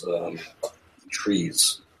distance.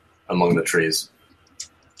 Trees among the trees.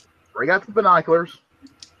 Bring out the binoculars.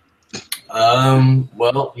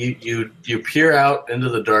 Well, you peer out into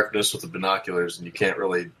the darkness with the binoculars, and you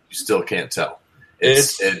still can't tell.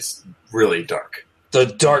 It's really dark. The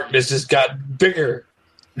darkness has got bigger.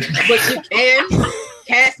 But you can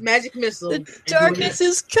cast magic missile. The darkness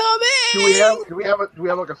is coming. Do we have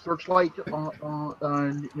like a searchlight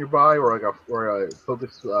nearby, or a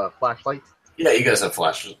focus flashlight? Yeah, you guys have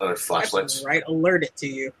flashlights. Right, alert it to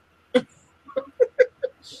you.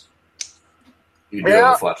 You do Yeah.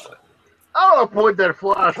 have a flashlight. I'm gonna point that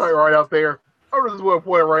flashlight right out there. I'm just gonna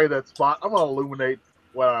point it right in that spot. I'm gonna illuminate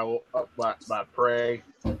my prey.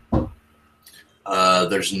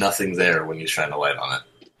 There's nothing there when you shine a light on it.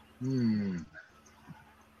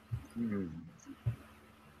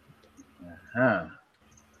 Uh-huh.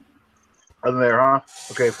 Nothing there, huh?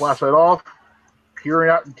 Okay, flashlight off. Peering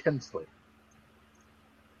out intensely.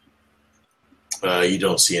 You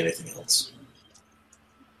don't see anything else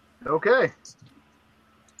Okay.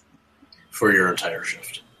 for your entire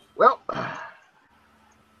shift. Well.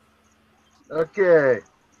 Okay.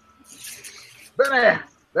 Benny.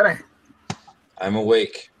 I'm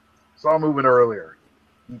awake. Saw moving earlier.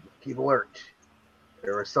 Keep alert.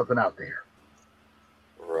 There was something out there.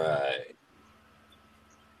 Right.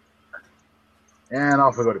 And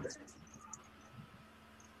off we go to bed.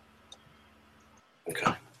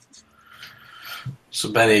 Okay.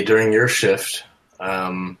 So, Benny, during your shift, at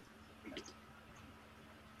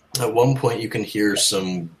one point you can hear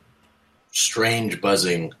some strange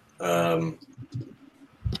buzzing. It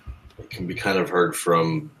can be kind of heard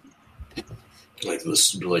from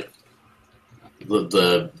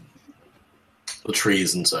the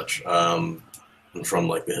trees and such, and from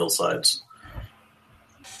like the hillsides.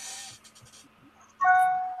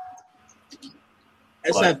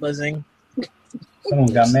 That's What? not buzzing.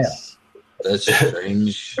 Someone got mail. That's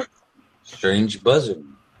strange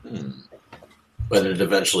buzzing. But it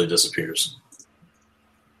eventually disappears.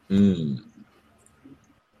 Yep.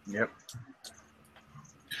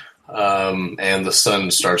 And the sun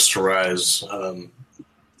starts to rise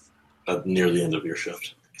near the end of your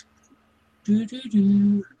shift.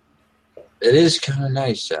 It is kind of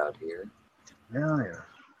nice out here. Yeah.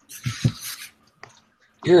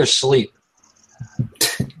 You're asleep.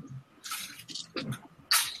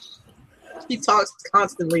 He talks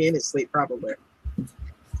constantly in his sleep, probably.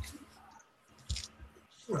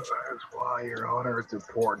 That's why, Your Honor, it's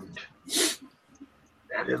important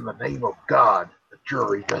that in the name of God, the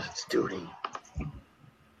jury does its duty.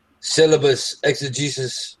 Syllabus,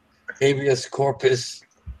 exegesis, habeas corpus,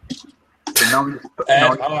 So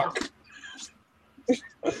ad hoc,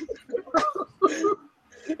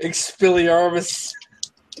 expelliarmus.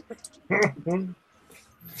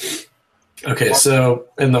 Okay, so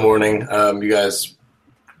in the morning, you guys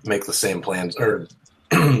make the same plans, or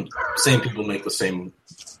same people make the same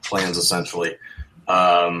plans essentially.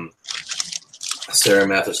 Sarah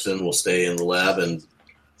Matheson will stay in the lab and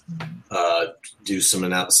do some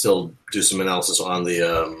analysis on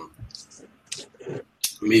the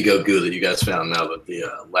Migo goo that you guys found now that the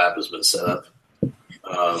lab has been set up.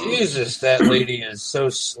 Jesus, that lady is so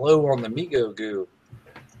slow on the Migo goo.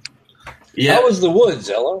 Yeah. How was the woods,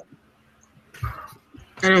 Ella?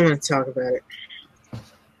 I don't want to talk about it.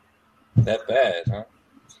 That bad, huh?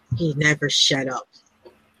 He never shut up.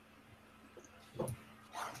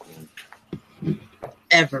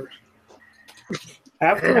 Ever.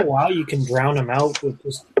 After a while, you can drown him out with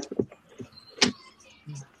just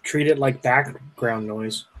treat it like background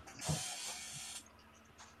noise.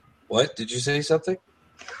 What? Did you say something?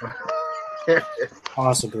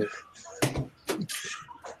 Possibly.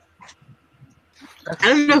 I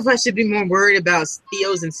don't know if I should be more worried about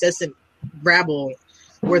Theo's incessant rabble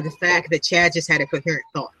or the fact that Chad just had a coherent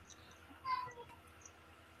thought.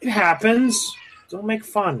 It happens. Don't make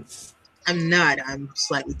fun. I'm not. I'm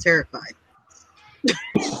slightly terrified.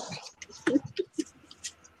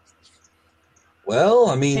 Well,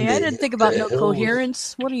 I mean... Hey, I didn't think about no hills-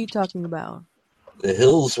 coherence. What are you talking about? The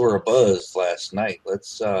hills were abuzz last night.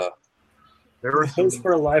 Let's, There were some, Hosts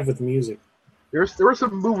were alive with music. there was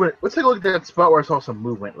some movement. Let's take a look at that spot where I saw some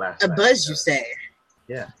movement last A night. buzz, you say?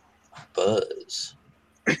 Yeah. buzz.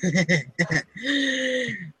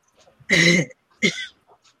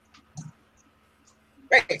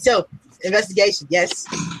 Right, so, investigation, yes.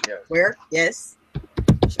 Yes. Where? Yes.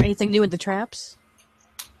 Is there anything new in the traps?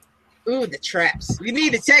 Ooh, the traps. We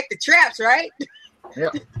need to check the traps, right?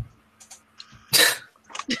 Yep.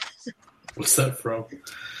 What's that from?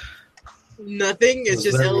 Nothing. It's Was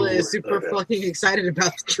just there Ella more? is super Okay. fucking excited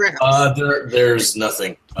about the traps. There's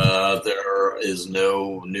nothing. There is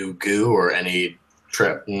no new goo or any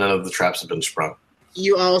trap. None of the traps have been sprung.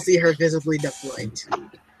 You all see her visibly deployed.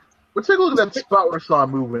 Let's take a look at that spot where I saw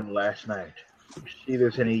movement last night. See if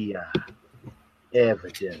there's any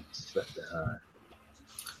evidence left behind.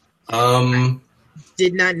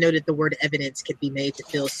 Did not know that the word evidence could be made to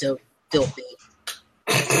feel so filthy.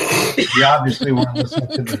 You obviously weren't listening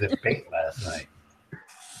to the debate last night.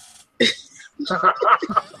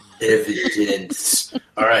 Evidence.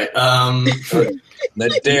 All right.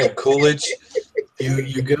 That damn Coolidge.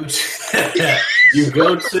 You go to you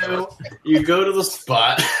go to the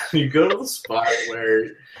spot where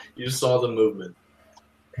you saw the movement,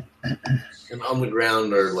 and on the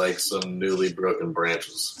ground are like some newly broken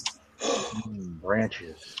branches.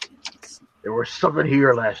 Branches. There was something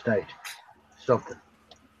here last night. Something.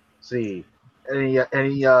 See, any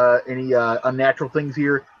unnatural things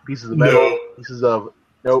here? Pieces of metal. No. Pieces of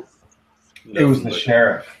nope. It was the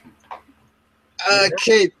sheriff.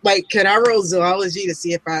 Could I roll zoology to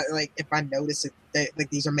see if I notice that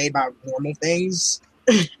these are made by normal things?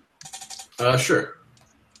 Sure.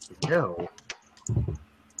 No.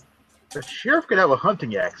 The sheriff could have a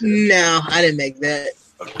hunting accident. No, I didn't make that.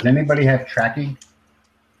 Does anybody have tracking?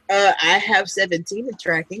 I have 17 in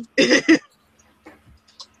tracking.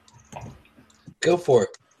 Go for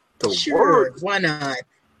it. The Sure, word. why not?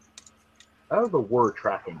 Out of the word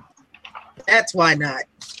tracking. That's why not.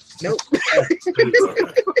 Nope.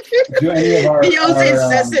 Do any of our, Theo's our,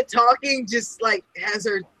 incessant talking just like has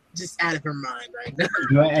her just out of her mind right now.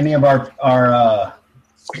 do any of our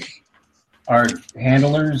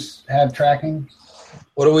handlers have tracking?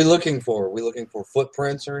 What are we looking for? Are we looking for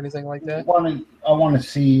footprints or anything like that? I want to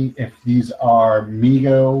see if these are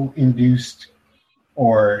Migo induced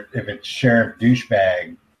or if it's Sheriff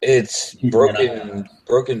Douchebag. It's Keep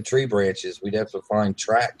broken tree branches. We'd have to find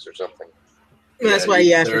tracks or something. That's why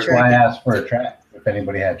you asked for That's why I tracking. asked for a track. If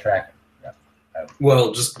anybody had tracking.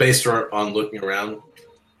 Well, just based on looking around,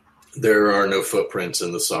 there are no footprints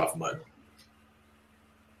in the soft mud.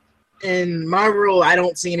 In my rule, I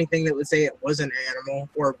don't see anything that would say it was an animal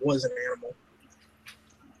or it was an animal.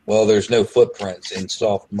 Well, there's no footprints in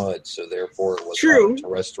soft mud, so therefore it was True. not a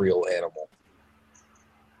terrestrial animal.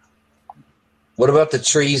 What about the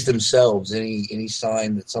trees themselves? Any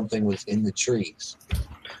sign that something was in the trees?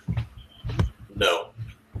 No.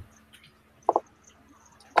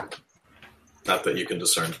 Not that you can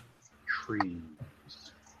discern. Trees.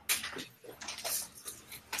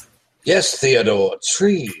 Yes, Theodore,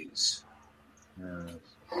 trees.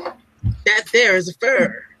 That there is a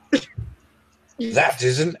fir. That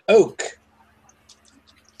is an oak.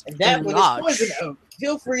 And that one Gosh. is poison oak.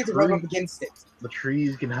 Feel free to rub up against it. The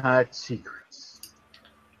trees can hide secrets.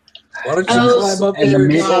 Why don't you Oh, climb up And the there?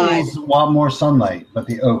 maples want more sunlight, but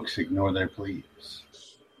the oaks ignore their pleas.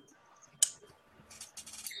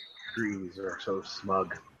 Trees are so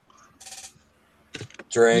smug.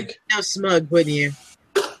 Drink. How smug, wouldn't you?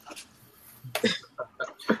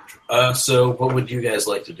 So what would you guys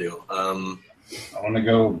like to do? I want to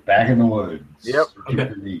go back in the woods. Yep. Keep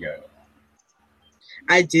Okay. the ego.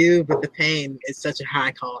 I do, but the pain is such a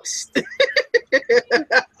high cost.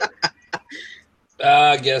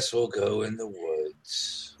 I guess we'll go in the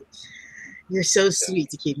woods. You're so sweet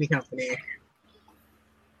to keep me company.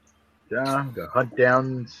 Yeah, I'm gonna hunt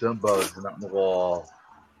down some bugs on the wall.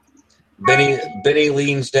 Benny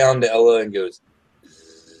leans down to Ella and goes,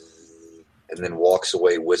 and then walks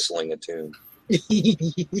away whistling a tune.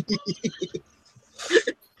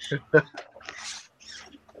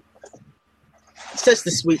 Such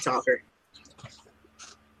the sweet talker.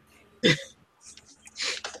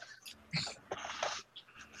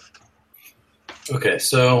 Okay,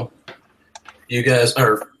 so you guys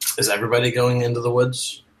are. Is everybody going into the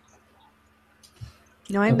woods?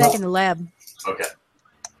 No, I'm back in the lab. Okay.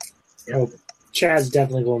 Oh, Chad's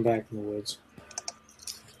definitely going back in the woods.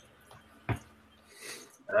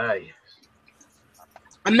 Aye.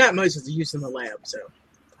 I'm not much of use in the lab, so.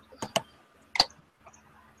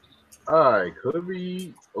 I could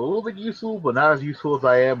be a little bit useful, but not as useful as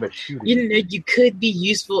I am at shooting. You know, you could be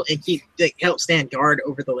useful and help stand guard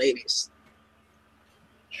over the ladies.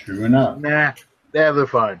 True enough. Nah, they're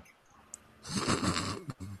fine.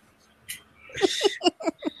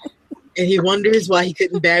 And he wonders why he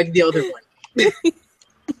couldn't bag the other one.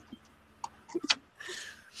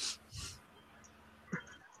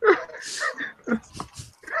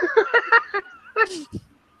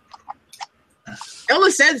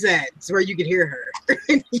 Ella says that. It's where you could hear her.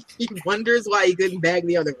 He wonders why he couldn't bag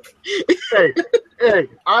the other one. Hey,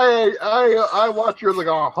 I watched yours like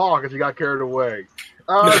a hawk as you got carried away.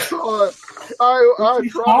 So I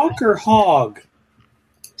tried. Hawk or hog?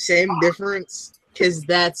 Same difference. Because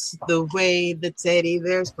that's the way the teddy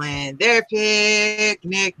bears plan their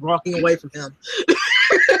picnic, walking away from him.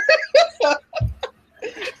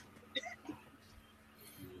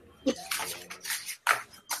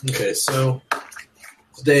 Okay, so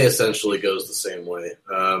today essentially goes the same way.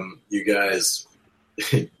 You guys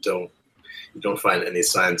don't find any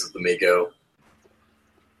signs of the Mako,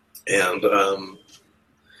 and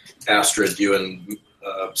Astrid, you and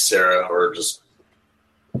Sarah are just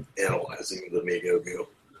analyzing the Mako goo.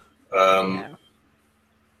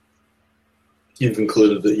 You've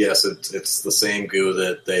concluded that yes, it's the same goo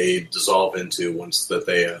that they dissolve into once they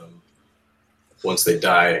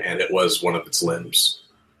die, and it was one of its limbs.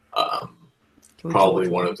 Probably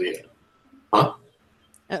one of the. Huh?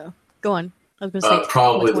 Oh, go on. I was going to say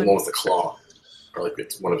probably which the one with the claw, or like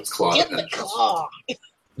it's one of its claws. Give him the claw.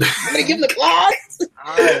 I'm gonna give him the claws.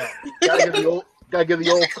 Gotta give the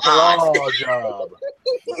old claw job.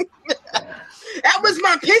 That was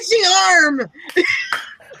my pitching arm.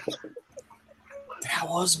 That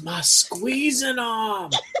was my squeezing arm.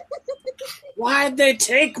 Why'd they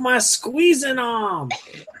take my squeezing arm?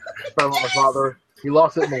 My father, he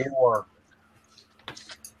lost it in the war.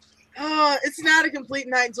 It's not a complete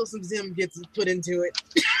night until some Zim gets put into it.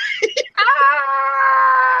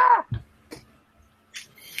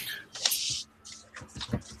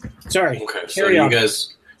 Sorry. Okay, so Carry on.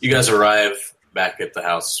 you guys arrive back at the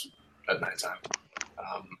house at nighttime.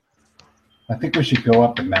 I think we should go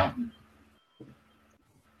up the mountain.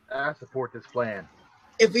 I support this plan.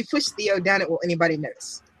 If we push Theo down it, will anybody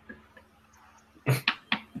notice?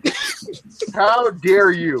 How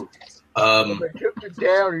dare you? Um, If I took you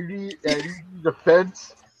down and you need a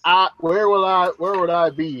fence, where would I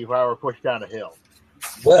be if I were pushed down a hill?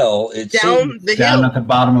 Well, it's Down the Down hill. at the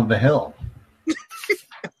bottom of the hill.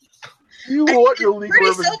 You want your legal Pretty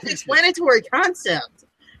representation. self-explanatory concept.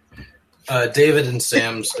 David and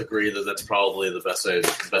Sam's agree that that's probably the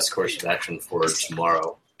best course of action for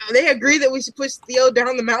tomorrow. They agree that we should push Theo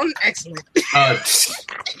down the mountain. Excellent.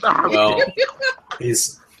 Well,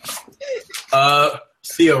 he's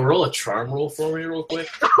Theo, roll a charm roll for me real quick.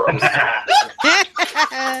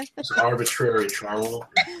 It's an arbitrary charm roll.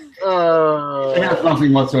 It has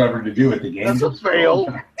nothing whatsoever to do with the game. That's a fail.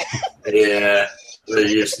 Yeah.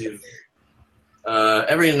 You see,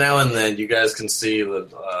 every now and then you guys can see the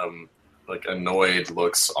like annoyed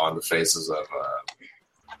looks on the faces of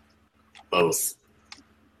both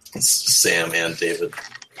Sam and David.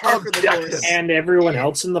 Par for the course. And everyone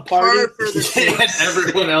else in the Par party? for the And course.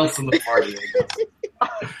 everyone else in the party.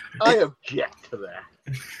 I object to that.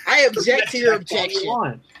 I object to your That's all you objection.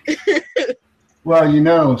 want. Well, you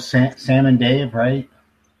know, Sam and Dave, right?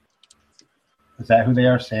 Is that who they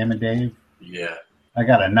are, Sam and Dave? Yeah. I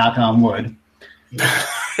got to knock on wood.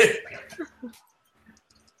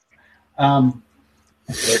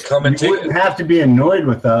 they're coming You wouldn't to. have to be annoyed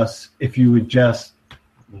with us if you would just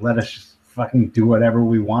let us fucking do whatever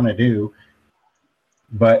we want to do.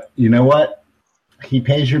 But you know what? He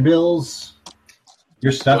pays your bills.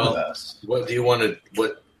 You're stuck with us. What do you want to?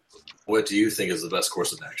 What do you think is the best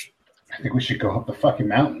course of action? I think we should go up the fucking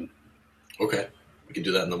mountain. Okay, we can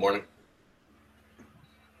do that in the morning.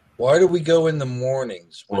 Why do we go in the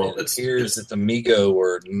mornings when Well, it it's- appears that the Migo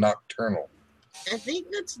are nocturnal? I think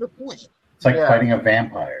that's the point. It's like Yeah. fighting a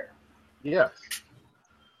vampire. Yes.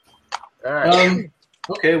 All right.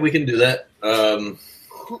 Okay, we can do that.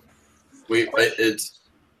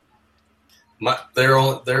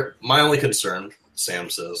 My only concern, Sam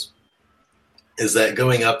says, is that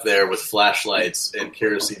going up there with flashlights and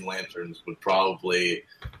kerosene lanterns would probably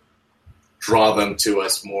draw them to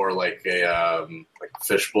us more like a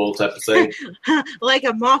fishbowl type of thing. Like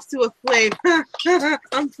a moth to a flame.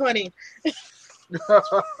 I'm funny.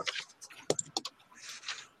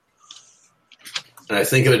 And I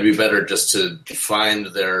think it would be better just to find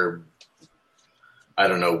their, I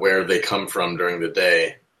don't know, where they come from during the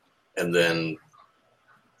day, and then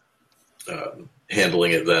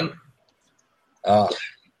handling it then. Well,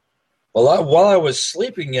 while I was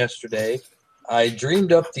sleeping yesterday, I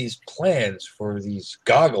dreamed up these plans for these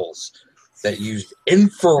goggles that used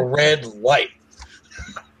infrared light.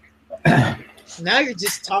 Now you're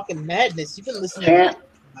just talking madness. You've been listening Can't to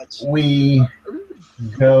much. we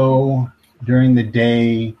go during the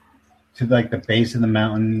day to like the base of the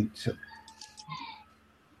mountain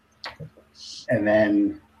and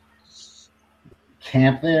then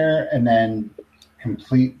camp there and then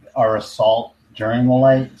complete our assault during the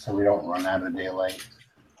light so we don't run out of daylight?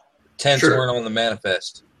 Tents Sure. weren't on the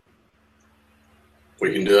manifest.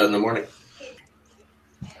 We can do that in the morning.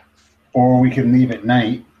 Or we can leave at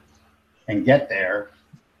night and get there,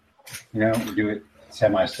 do it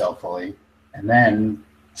semi-stealthily, and then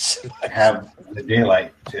have the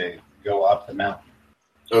daylight to go up the mountain.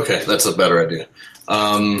 Okay, that's a better idea.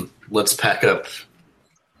 Let's pack up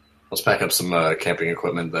some camping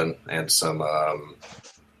equipment then, and some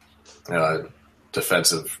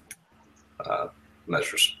defensive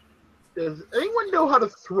measures. Does anyone know how to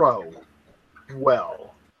throw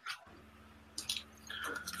well?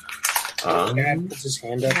 Chad puts his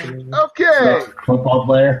hand up. And Okay. Football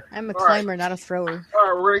player? I'm a All right. climber, not a thrower.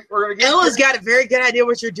 All right, we're gonna get. Ella's got a very good idea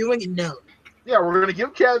what you're doing, and no. Yeah, we're gonna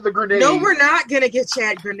give Chad the grenade. No, we're not going to get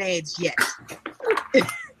Chad grenades yet.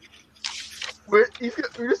 We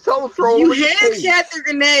just tell him to throw. You over the hand cage. Chad the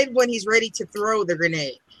grenade when he's ready to throw the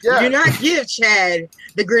grenade. Yeah. You do not give Chad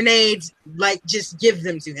the grenades, just give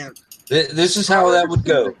them to him. This is how that would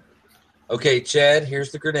go. Okay, Chad,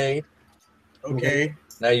 here's the grenade. Okay.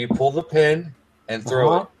 Now you pull the pin and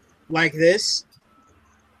throw it. Like this.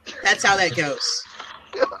 That's how that goes.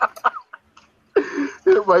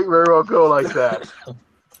 It might very well go like that.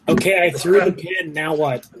 okay, I threw the pin. Now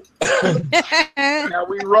what? Now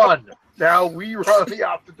we run. Now we run the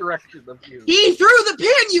opposite direction of you. He threw the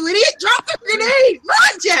pin, you idiot! Drop the grenade!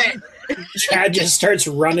 Run, Chad! Chad just starts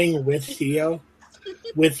running with Theo,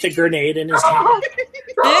 with the grenade in his hand.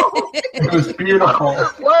 It was beautiful.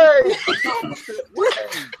 Way!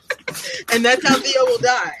 And that's how Theo will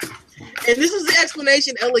die. And this is the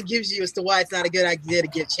explanation Ella gives you as to why it's not a good idea to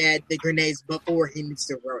give Chad the grenades before he needs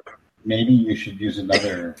to throw them. Maybe you should use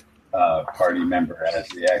another party member as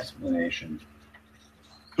the explanation.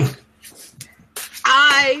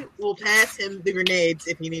 I will pass him the grenades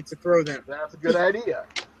if he needs to throw them. That's a good idea.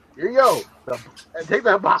 Here you go. And take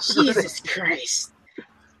that box of Jesus Christ.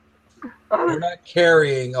 We're not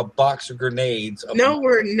carrying a box of grenades. up No,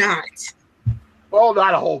 we're not. Well,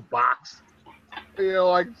 not a whole box.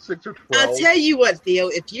 Like 6 or 12. I'll tell you what, Theo,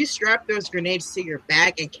 if you strap those grenades to your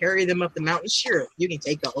back and carry them up the mountain, sure, you can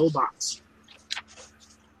take the whole box.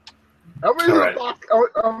 How many, All right.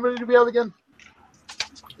 how many do we have again?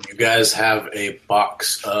 You guys have a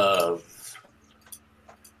box of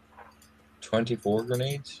 24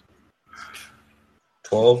 grenades?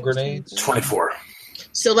 12 grenades? 24.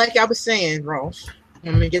 So, like I was saying, Rolf,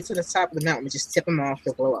 when we get to the top of the mountain, we just tip them off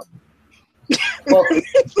to blow up. Well,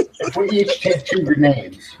 if we each take 2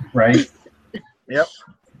 grenades, right? Yep.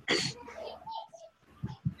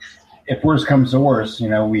 If worse comes to worse,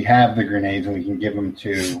 we have the grenades and we can give them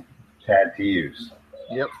to Chad to use.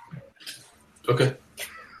 Yep. Okay.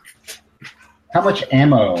 How much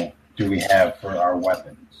ammo do we have for our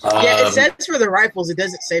weapons? Yeah, it says for the rifles, it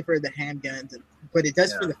doesn't say for the handguns, but it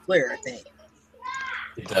does for the flare, I think.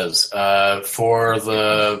 It does. For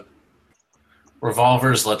the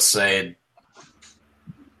revolvers, let's say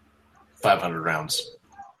 500 rounds.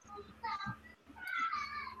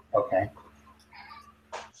 Okay.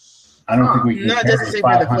 I don't think we can No, it carry doesn't say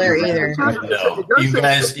for the 500 flare rounds. either. No,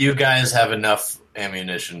 you guys have enough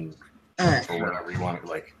ammunition for whatever you want.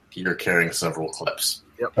 Like You're carrying several clips.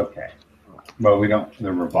 Okay. Well, we don't.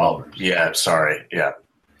 They're revolvers. Yeah, sorry. Yeah.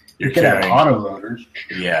 You're You could have carrying. autoloaders.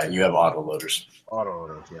 Yeah, you have autoloaders.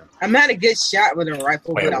 Auto, yeah. I'm not a good shot with a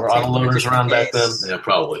rifle. Wait, but I'll were take autoloaders it around back then? just in Yeah,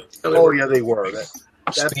 probably. Oh, yeah, they were. That's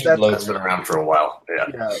That's been around for a while. Yeah.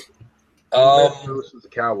 yeah. Um, Since the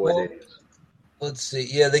cowboy well- days. let's see.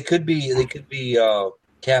 Yeah, they could be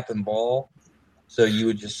cap and ball. So you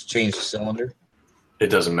would just change the cylinder. It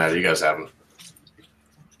doesn't matter. You guys have them.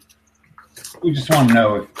 We just want to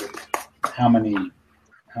know how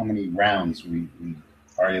many rounds we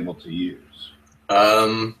are able to use.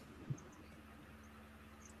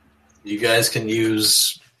 You guys can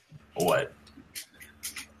use what?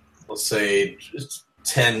 Let's say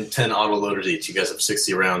 10 autoloaders each. You guys have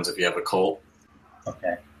 60 rounds if you have a Colt.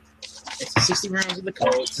 Okay. It's 60 rounds of the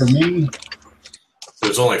Colts. For me,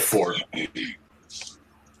 There's only 4.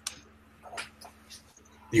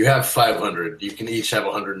 You have 500. You can each have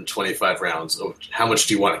 125 rounds. Oh, how much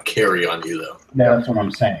do you want to carry on you, though? that's what I'm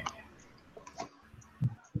saying.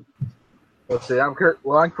 Let's see. I'm carrying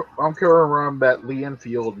around that Lee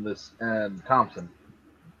Enfield and Thompson.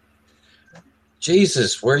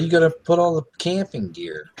 Jesus, where are you going to put all the camping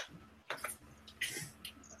gear?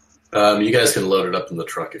 You guys can load it up in the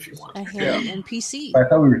truck if you want. I had an NPC. But I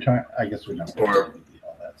thought we were trying. I guess we don't. Or- Be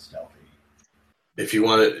all that stealthy. If you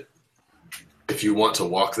want to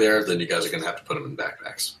walk there, then you guys are going to have to put them in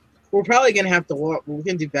backpacks. We're probably gonna have to walk. We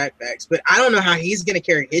can do backpacks, but I don't know how he's gonna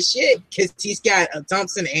carry his shit because he's got a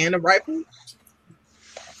Thompson and a rifle.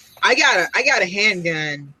 I got a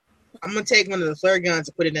handgun. I'm gonna take one of the flare guns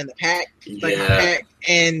and put it in the pack, like my pack,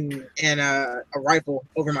 and a rifle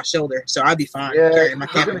over my shoulder, so I'll be fine carrying my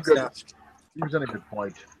camping stuff. He was in a good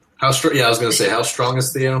point. How strong? Yeah, I was going to say, how strong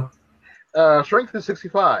is Theo? Strength is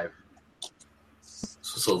 65.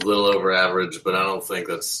 So it's a little over average, but I don't think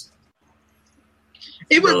that's.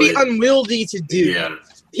 It would be unwieldy to do. Yeah.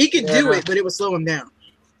 He could do it, but it would slow him down.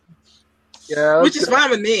 Yeah, Which is fine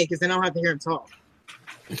with me because then I don't have to hear him talk.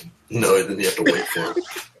 No, then you have to wait for him.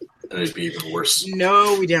 And it'd be even worse.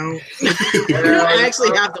 No, we don't. We don't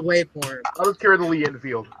actually have to wait for him. I'll just carry the Lee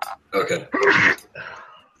Enfield. Okay.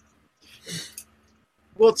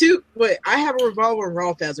 Well, I have a revolver and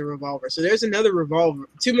Rolf has a revolver. So there's another revolver.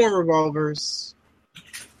 2 more revolvers.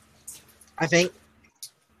 I think.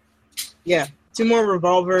 Yeah. 2 more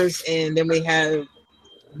revolvers, and then we have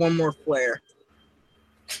 1 more flare.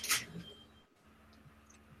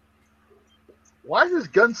 Why does this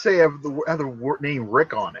gun say have the name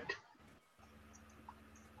Rick on it?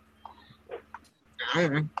 I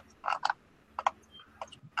don't know.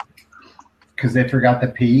 Because they forgot the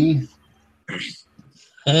P.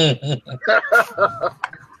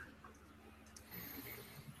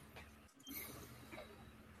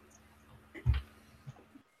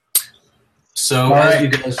 So All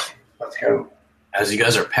let's go. As you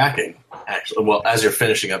guys are packing, as you're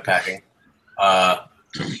finishing up packing,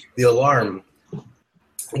 the alarm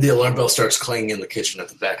bell starts clanging in the kitchen at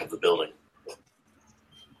the back of the building.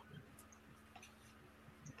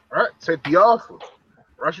 All right, safety off.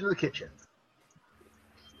 Rush into the kitchen.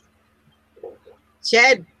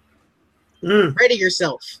 Chad, ready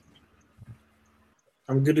yourself.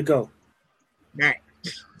 I'm good to go. All right.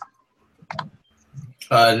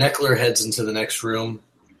 Neckler heads into the next room,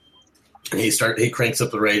 and he cranks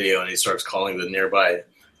up the radio and he starts calling the nearby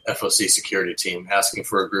FOC security team, asking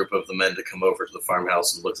for a group of the men to come over to the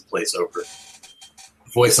farmhouse and look the place over.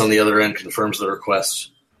 The voice on the other end confirms the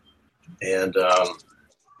request, and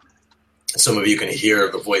some of you can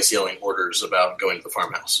hear the voice yelling orders about going to the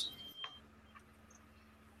farmhouse.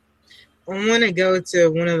 I want to go to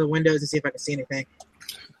one of the windows and see if I can see anything.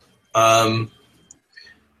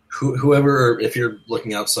 Whoever, if you're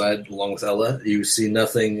looking outside along with Ella, you see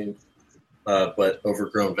nothing but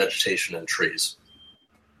overgrown vegetation and trees.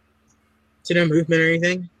 So no movement or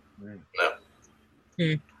anything?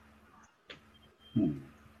 No. Do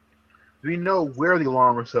we know where the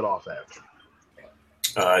alarm was set off at?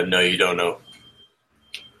 No, you don't know.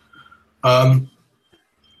 A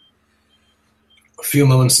few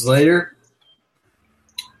moments later,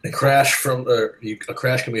 a crash can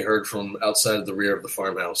be heard from outside of the rear of the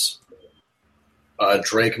farmhouse.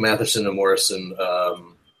 Drake, Matheson, and Morrison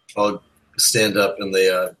all stand up and they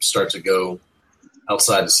start to go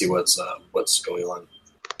outside to see what's going on.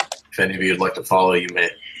 If any of you would like to follow, you may.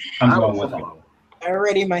 I'm going with them. I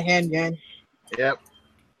ready my handgun. Yep.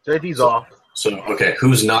 Safety's off. So, okay,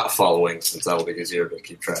 who's not following, since that will be easier to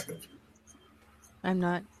keep track of? I'm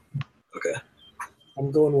not. Okay.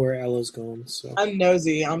 I'm going where Ella's going. So I'm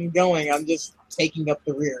nosy. I'm going. I'm just taking up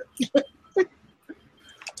the rear.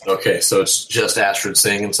 Okay, so it's just Astrid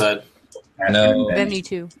staying inside? No. Benny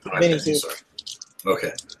too. All right, Benny, Benny, too. sorry.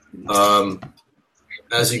 Okay.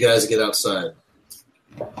 As you guys get outside,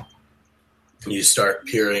 you start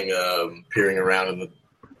peering around and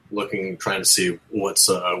looking, trying to see what's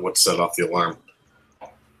set off the alarm.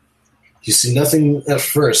 You see nothing at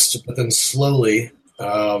first, but then slowly,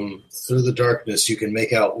 through the darkness, you can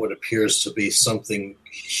make out what appears to be something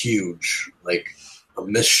huge, like a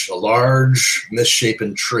large,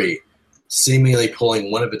 misshapen tree, seemingly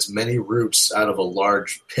pulling one of its many roots out of a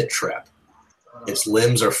large pit trap. Its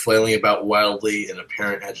limbs are flailing about wildly in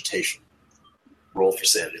apparent agitation. Roll for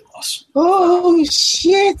sanity loss. Oh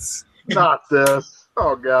shit! Not this.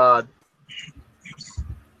 Oh God.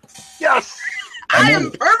 Yes, I am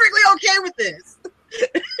perfectly okay with this.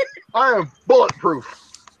 I am bulletproof.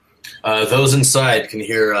 Those inside can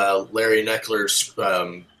hear Larry Neckler's.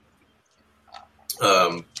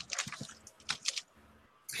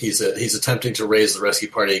 He's attempting to raise the rescue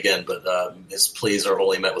party again, but his pleas are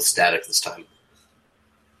only met with static this time.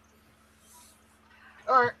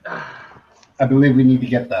 All right. I believe we need to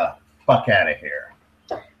get the fuck out of here.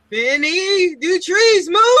 Benny, do trees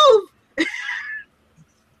move?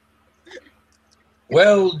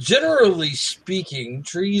 Well, generally speaking,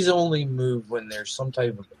 trees only move when there's some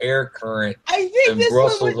type of air current. I think And this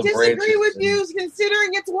rustle one would the disagree branches with and- you, considering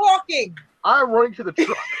it's walking. I'm running to the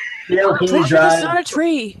truck. Theo, can you It's not drive? a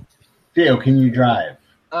tree. Theo, can you drive?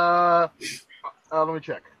 Let me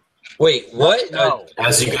check. Wait, what? No.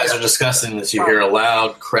 As you guys are discussing this, you hear a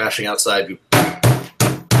loud crashing outside, and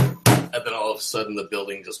then all of a sudden the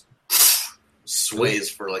building just sways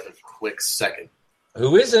for like a quick second.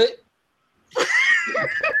 Who is it?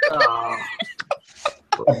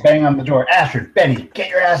 A bang on the door. Astrid, Benny, get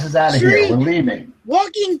your asses out of Tree. here. We're leaving.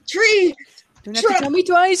 Walking tree. Don't have to tell me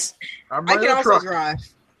twice. I'm I running can the also truck. drive.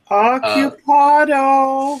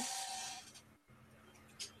 Occupado.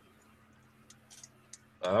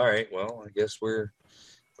 All right, well, I guess we're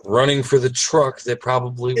running for the truck that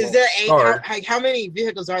probably Is won't there start. how many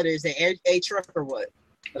vehicles are there? Is there a truck or what?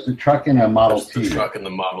 There's a truck and a Model There's the T. truck and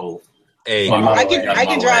the Model. A. Model I A. can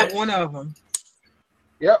Model drive A. one of them.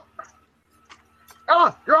 Yep.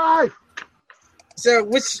 Drive. So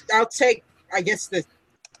which I'll take. I guess the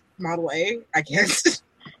Model A. I guess.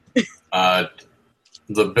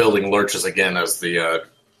 The building lurches again as the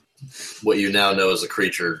what you now know as a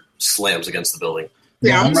creature slams against the building.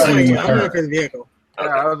 Yeah, I'm running going with her. for the vehicle.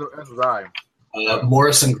 Yeah, as was I.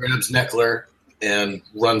 Morrison grabs Neckler and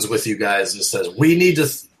runs with you guys and says, "We need to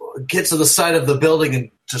get to the side of the building and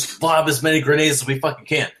just lob as many grenades as we fucking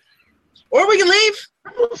can." Or we can leave.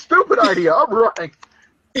 Stupid idea. I'm running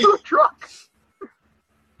to the truck.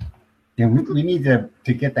 Yeah, we need to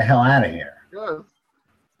get the hell out of here. Yes.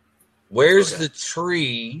 Where's Okay. the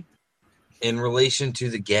tree in relation to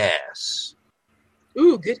the gas?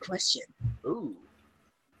 Ooh, good question. Ooh.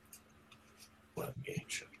 Let me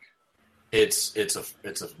check. It's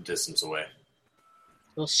a distance away.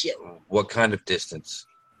 Well, shit. What kind of distance?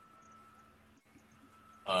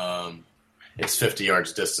 It's 50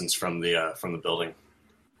 yards distance from the building.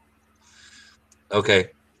 Okay.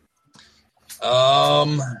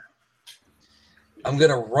 I'm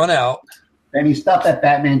gonna run out. Benny, stop that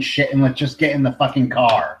Batman shit and let's just get in the fucking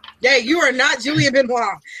car. Yeah, you are not Julia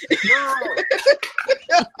Benoit.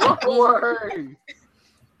 Walk away.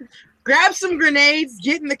 Grab some grenades.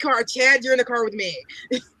 Get in the car. Chad, you're in the car with me.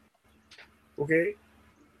 Okay.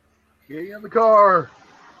 Get in the car.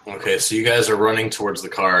 Okay, so you guys are running towards the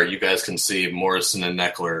car. You guys can see Morrison and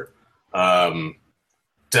Neckler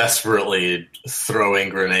desperately throwing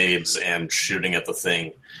grenades and shooting at the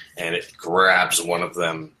thing, and it grabs one of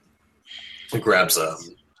them. It grabs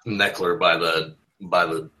Neckler by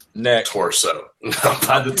the Neck. torso.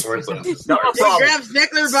 By the torso. Not a It problem. grabs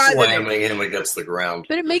Neckler by the Slamming him against the ground.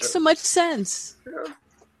 But it makes so much sense.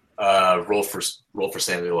 Roll for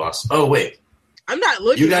sanity loss. Oh wait, I'm not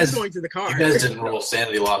looking. You guys- I'm going to the car. you guys didn't roll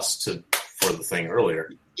sanity loss for the thing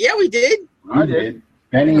earlier. Yeah, we did. I did.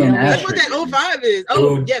 Benny and That's what Astrid. that 05 is.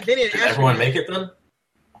 Oh, Who- yeah, Benny and Did Ashley. everyone make it then?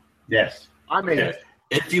 Yes. I made Okay. it.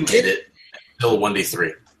 If you made it, still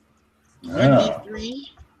 1d3. Oh. 1d3.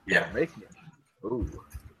 Yeah. Making it. Ooh.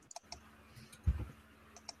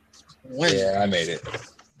 One. Yeah, I made it.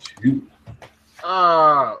 Shoot.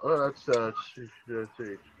 Let's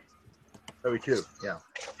see. Maybe two. Yeah.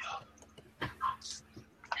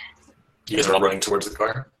 You guys are all running towards the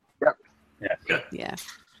car? Yeah.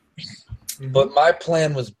 But my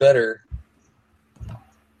plan was better.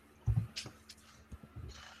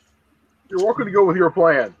 You're welcome to go with your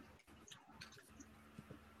plan.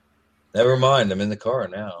 Never mind, I'm in the car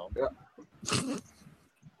now.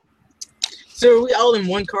 So we all in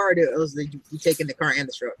one car. Or was you taking the car and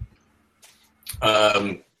the truck?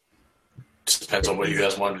 Just depends on what you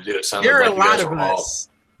guys want to do. It sounds There are like a you lot guys of are all us.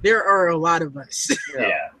 There are a lot of us.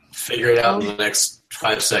 Yeah. figure it out in the next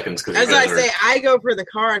 5 seconds. As I say, I go for the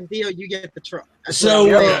car, and Theo, you get the truck. That's So,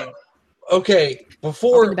 what I'm saying. Okay, I'll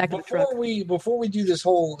before be in the back of the truck. before we do this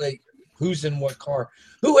whole like who's in what car,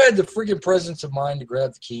 who had the freaking presence of mind to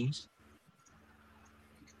grab the keys?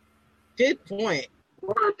 Good point.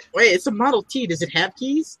 What? Wait, it's a Model T. Does it have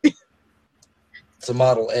keys? It's a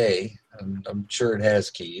Model A. I'm sure it has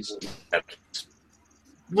keys.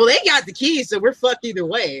 Well, they got the keys, so we're fucked either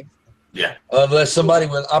way. Yeah. Unless somebody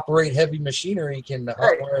with operate heavy machinery can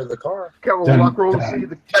hotwire the car. Can we Dun, lock roll to dun, see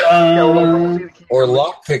the keys? Or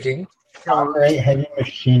lock picking. Operate heavy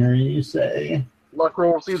machinery, you say? Luck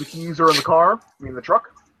roll to see the keys are in the car. I mean the truck.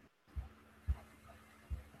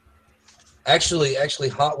 Actually,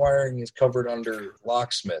 hot wiring is covered under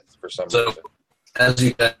locksmith for some So, reason. as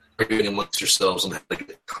you guys are arguing amongst yourselves on how to get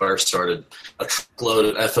the car started, a truckload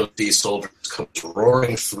of FOD soldiers comes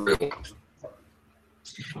roaring through.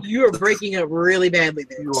 You are breaking up really badly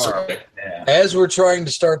there. You are. Sorry. Yeah. As we're trying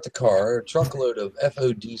to start the car, a truckload of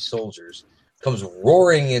FOD soldiers comes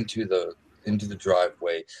roaring into the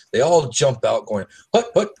driveway. They all jump out going,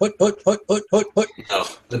 hut. No,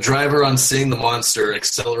 the driver, on seeing the monster,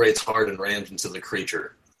 accelerates hard and rams into the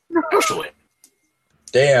creature. Actually,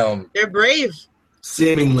 Damn, They're brave.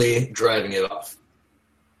 seemingly driving it off.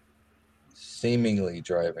 seemingly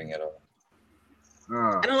driving it off.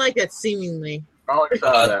 I don't like that seemingly. I like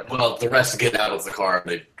that. Well, the rest get out of the car and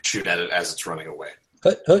they shoot at it as it's running away.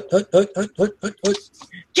 Hut.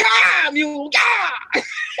 Yeah, mule,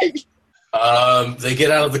 yeah! They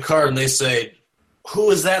get out of the car and they say, "Who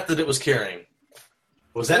was that it was carrying?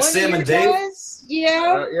 Was that Sam and Dave?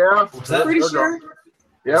 Yeah, Yeah. Was that, pretty sure.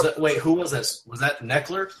 Yep. wait, who was this? Was that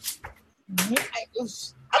Neckler? I'm not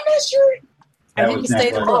sure. That think was he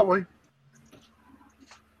stayed Neckler. Probably.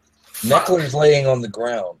 Neckler's laying on the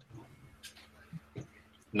ground.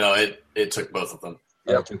 No, it took both of them.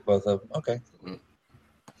 Oh, I took both of them. Okay.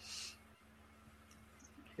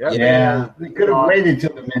 Yep. Yeah, they could have waited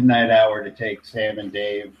till the midnight hour to take Sam and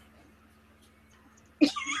Dave.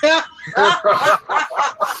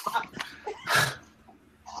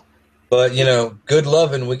 But, good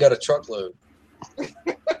loving, we got a truckload.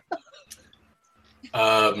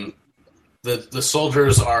 The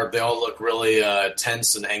soldiers they all look really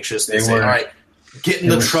tense and anxious. They They say, were- "All right, get in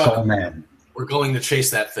They the were truck. soul men. We're going to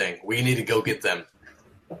chase that thing. We need to go get them."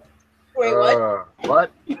 Wait, what?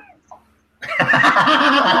 What?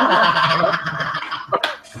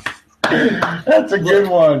 That's a good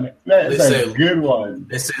one. That's They a say- good one.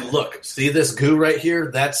 They say, "Look, see this goo right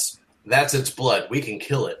here? That's its blood. We can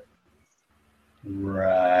kill it."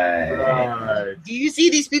 Right. Right. Do you see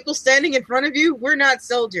these people standing in front of you? We're not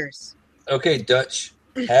soldiers. Okay, Dutch,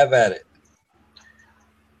 have at it.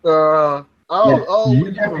 Yeah, I'll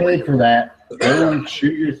you get paid for that. Go and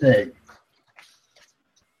shoot your thing.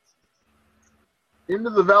 Into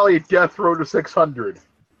the Valley of Death Road to 600,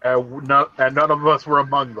 and none of us were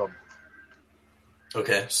among them.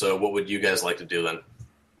 Okay, so what would you guys like to do then?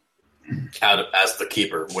 As the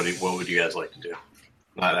keeper, what would you guys like to do?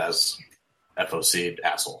 Not as FOC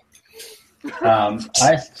asshole.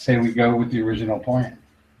 I say we go with the original plan.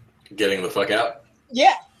 Getting the fuck out?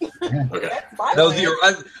 Yeah. Okay. No,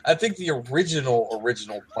 I think the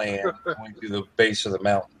original plan going to the base of the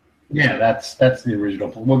mountain. Yeah, that's the original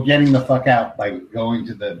plan. Well, getting the fuck out by going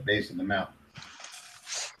to the base of the mountain.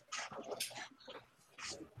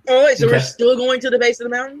 Oh, wait, so we're Okay. still going to the base of the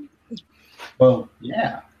mountain? Well,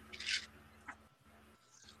 yeah.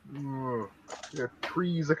 There are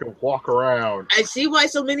trees that can walk around. I see why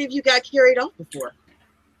so many of you got carried off before.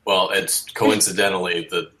 Well, it's coincidentally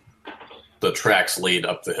the tracks lead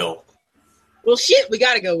up the hill. Well, shit, we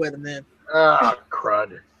got to go with them then. Ah,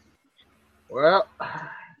 crud. Well,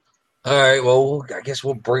 All right, well, I guess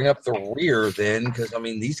we'll bring up the rear then, because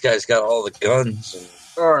these guys got all the guns. And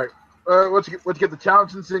all right. Let's get the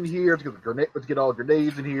Townsends in here. Let's get all the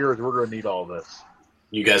grenades in here. We're going to need all this.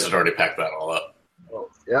 You guys had already packed that all up. Oh,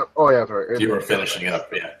 yep. Oh, yeah, that's right. You were finishing up,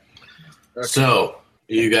 yeah. Okay. So,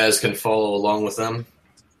 you guys can follow along with them.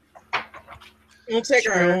 We'll take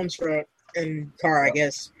our own truck and car, I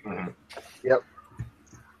guess. Yep.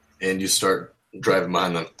 And you start driving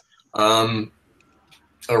behind them.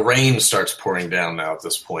 A rain starts pouring down now at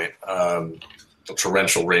this point. A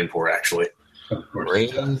torrential rainpour, actually. Of course.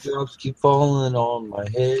 raindrops keep falling on my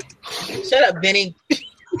head. Shut up, Benny.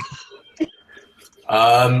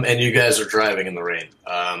 And you guys are driving in the rain.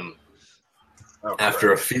 Oh,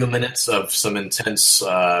 After a few minutes of some intense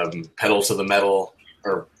pedal to the metal,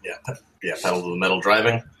 pedal to the metal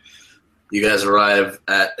driving, you guys arrive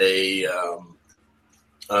at a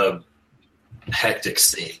a hectic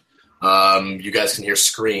scene. You guys can hear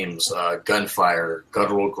screams, gunfire,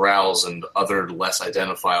 guttural growls, and other less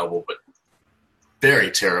identifiable but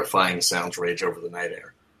very terrifying sounds rage over the night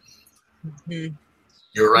air. Mm-hmm.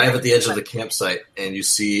 You arrive at the edge of the campsite, and you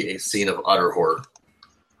see a scene of utter horror.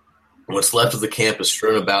 What's left of the camp is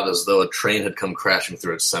strewn about as though a train had come crashing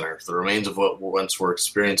through its center. The remains of what once were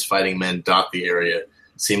experienced fighting men dot the area,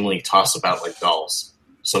 seemingly tossed about like dolls.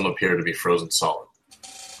 Some appear to be frozen solid.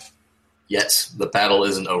 Yet, the battle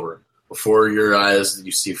isn't over. Before your eyes,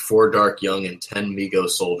 you see 4 dark young and 10 Migo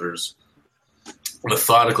soldiers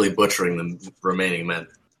methodically butchering the remaining men.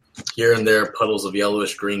 Here and there, puddles of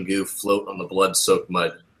yellowish-green goo float on the blood-soaked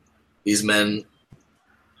mud. These men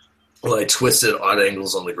lie twisted at odd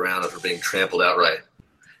angles on the ground after being trampled outright,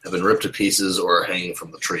 have been ripped to pieces, or are hanging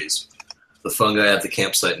from the trees. The fungi at the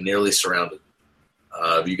campsite nearly surrounded.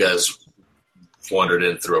 You guys wandered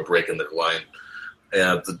in through a break in their line,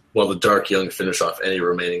 while the dark young finish off any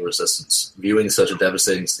remaining resistance. Viewing such a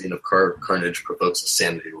devastating scene of carnage provokes a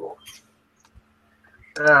sanity roll.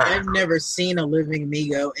 I've never seen a living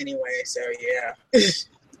Migo anyway, so yeah.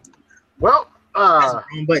 Well, That's the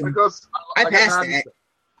wrong button. because I got passed 90. that.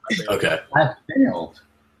 Okay. I failed.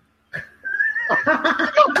 You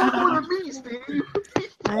got more than me, Steve.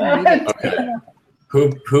 I made it. Okay.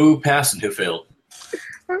 Who passed and who failed?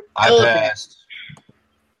 I Oh, passed.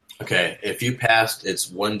 Okay, if you passed,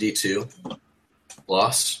 it's 1d2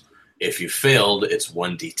 loss. If you failed, it's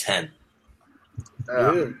 1d10.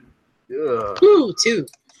 Yeah. Ooh, 2.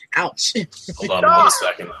 Ouch. Hold on 1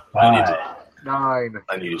 second. I need 9.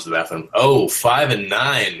 to use the bathroom. Oh, 5 and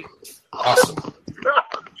 9. Awesome.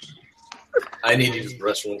 I need to use the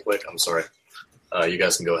restroom real quick. I'm sorry. You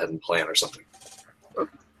guys can go ahead and plan or something.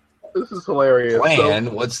 This is hilarious.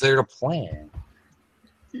 Plan? What's there to plan?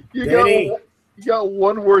 So, you got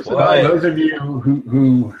one worse than What? I. Those of you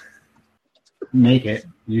who make it,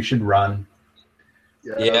 you should run.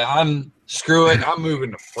 Yeah, screw it. I'm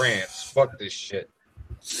moving to France. Fuck this shit.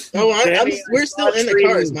 Oh, we're still in the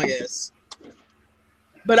cars, my guess.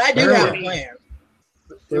 But I do Where have are a we? plan.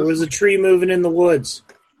 There was a tree moving in the woods.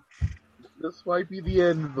 This might be the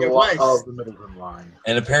end of the, It was. of the Middleton line.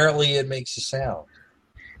 And apparently it makes a sound.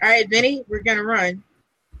 All right, Vinny, we're gonna run.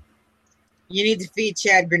 You need to feed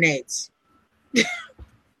Chad grenades.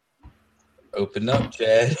 Open up,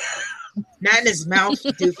 Chad. Not in his mouth,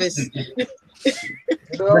 doofus.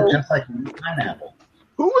 We're No, just like pineapple.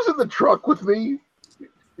 who was in the truck with me?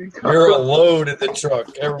 You're alone in the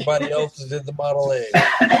truck. Everybody else is in the Model A.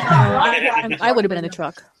 I would have been in the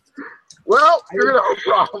truck. Well, you're gonna have a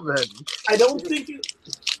problem then. I don't think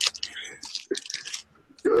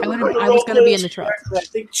I was going to be in the truck. I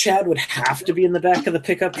think Chad would have to be in the back of the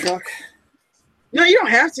pickup truck. No, you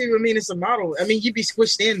don't have to. I mean, it's a model. I mean, you'd be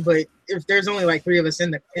squished in, but if there's only like 3 of us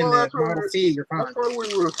in the that's why Model C, you're fine. That's why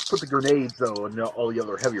we were put the grenades though and all the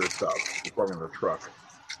other heavier stuff before we in the truck.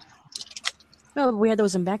 No, we had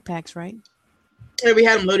those in backpacks, right? Yeah, we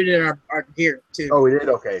had them loaded in our gear too. Oh, we did.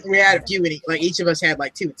 Okay. We had a few in like each of us had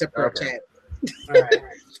like 2, except for Okay. Chad. All right.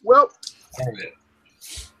 Well,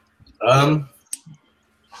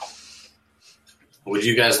 Would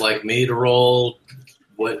you guys like me to roll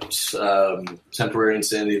what temporary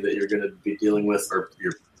insanity that you're going to be dealing with, or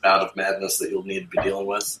your bout of madness that you'll need to be dealing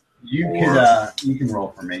with? You can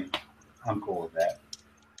roll for me. I'm cool with that.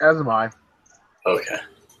 as am I. Okay.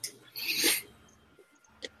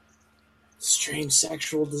 Strange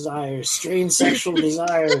sexual desires. Strange sexual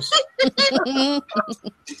desires.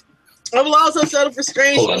 I will also settle for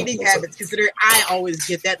strange Hold on. eating habits, considering I always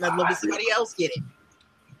get that, and I'd love to see somebody else get it.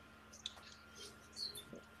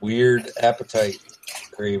 Weird appetite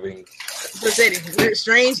craving. So I said it, weird,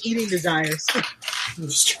 strange eating desires.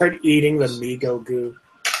 Start eating the Migo goo.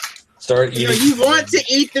 Start You know, eating. you want to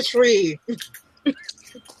eat the tree.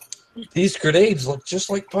 These grenades look just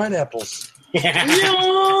like pineapples. No!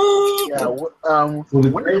 Yeah. Well, the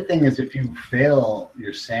great thing is if you fail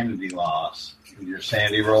your sanity loss, your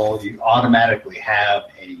sanity roll, you automatically have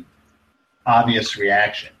a obvious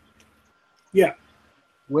reaction.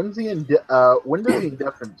 When do the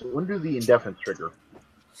indefinite trigger?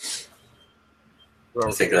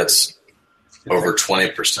 I think that's over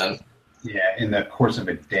 20%. Yeah, in the course of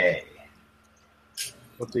a day,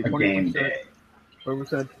 Let's see, a game day.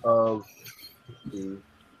 20% of the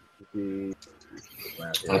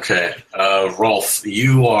Okay. Rolf,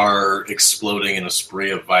 you are exploding in a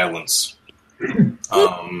spree of violence.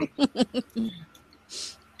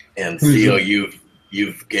 And Theo, you've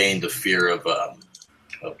gained a fear of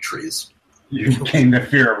trees. You gained the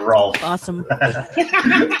fear of Rolf. Awesome. So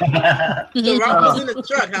Rob was in the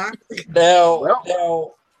truck, huh? Now, Well-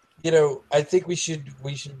 now, I think we should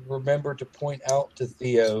remember to point out to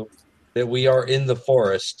Theo that we are in the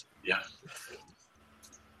forest. Yeah.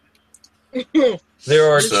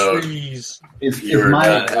 There are So- trees. Is You're my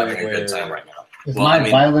not having a good time right now. is Well, my I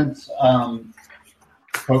mean- violence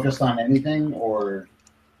focused on anything, or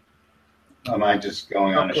am I just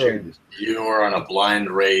going on a Okay. shoot? You're on a blind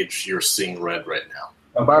rage. You're seeing red right now.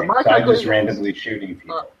 Okay, By my so I just calculations- randomly shooting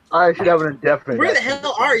people. I should have an indefinite. Where the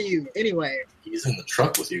hell are you anyway? He's in the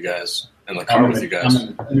truck with you guys. In the car with you guys.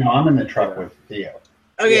 I'm in the truck with Theo.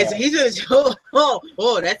 Okay, Yeah. so he's in the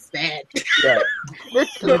oh, that's bad. Yeah.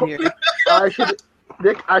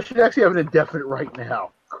 Nick, I should actually have an indefinite right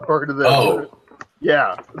now. According to this. Oh.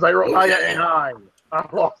 Yeah. 'Cause I got Okay. 9. I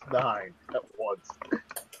lost 9 at once.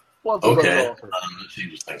 Once Okay. was over. That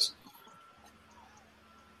changes things.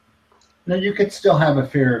 No, you could still have a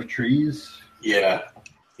fear of trees. Yeah.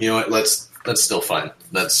 You know what? That's still fine.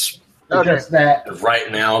 That's It's Okay. just that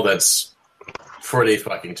right now. That's pretty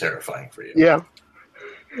fucking terrifying for you. Yeah.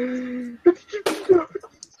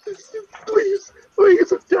 Please,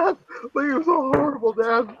 death. Please, a horrible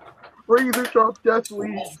death. Razor sharp death,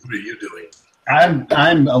 please. What are you doing?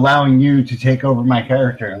 I'm allowing you to take over my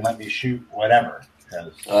character and let me shoot whatever,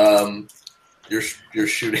 'cause- You're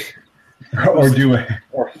shooting. or do it,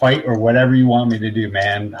 or fight, or whatever you want me to do,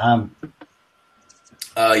 man.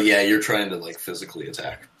 Yeah, you're trying to like physically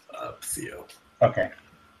attack Theo. Okay.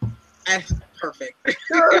 That's perfect.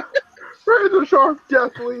 Razor sharp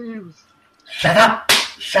death leaves. Shut up!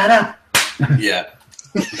 Shut up! Yeah.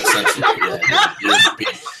 Essentially, yeah.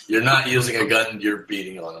 You're not using a gun. You're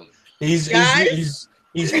beating on him. He's Guys?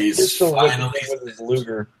 he's Finally with his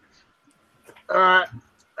Luger.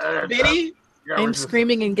 Benny, I'm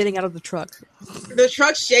screaming and getting out of the truck. the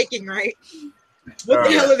truck's shaking, right? What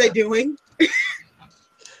the hell are they doing?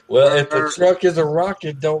 Well, if the truck is a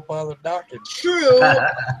rocket, don't bother knocking. True.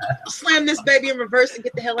 Slam this baby in reverse and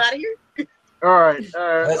get the hell out of here. All right.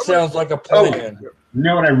 That sounds like a plan. You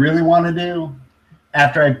know what I really want to do?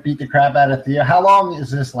 After I beat the crap out of Theo, how long is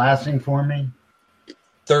this lasting for me?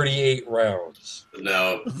 38 rounds.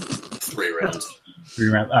 No, 3 rounds. 3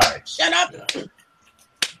 rounds. All right. Shut up. Yeah.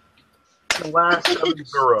 The last 7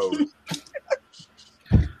 zeros.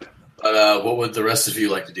 But what would the rest of you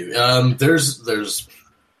like to do?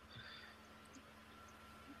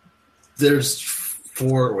 There's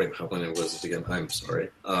 4. Wait, how many was it again? I'm sorry.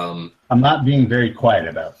 I'm not being very quiet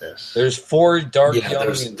about this. There's 4 dark Yeah, young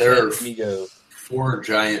there's- and there 10 are- Migo. 4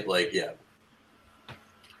 giant,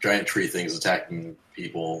 giant tree things attacking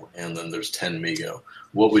people, and then there's 10 Migo.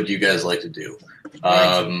 What would you guys like to do?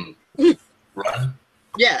 Run?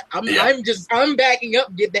 Yeah, I'm backing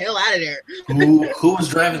up. Get the hell out of there. Who was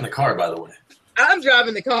driving the car, by the way? I'm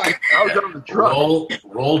driving the car. I was on the truck.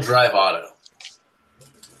 Roll drive auto.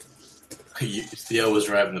 Theo was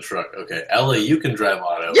driving the truck. Okay, Ellie, you can drive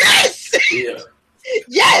auto. Yes! Yeah.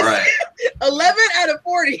 Yes! All right. 11 out of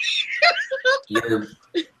 40. You're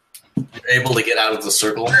able to get out of the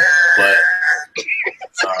circle, but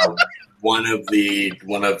one of the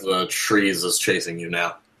trees is chasing you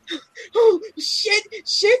now. Oh, shit.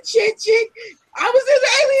 I was in the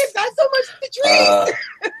aliens, not so much the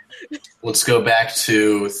trees. Let's go back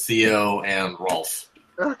to Theo and Rolf.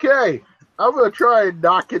 Okay. I'm going to try and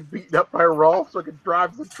not get beaten up by Rolf so I can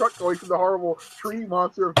drive the truck away from the horrible tree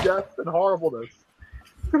monster of death and horribleness.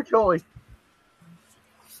 It's going to kill me.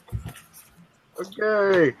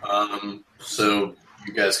 Okay. So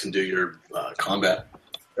you guys can do your combat.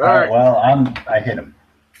 All right. Well, I hit him.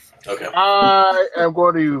 Okay. I am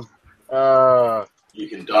going to. You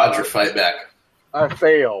can dodge or fight back. I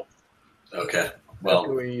fail. Okay. Not Well,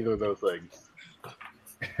 doing either of those things.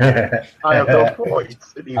 I have no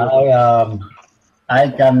points in either. I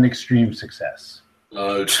got an extreme success.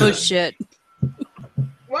 Oh shit!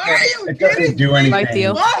 Why are you It doesn't do anything. Bye,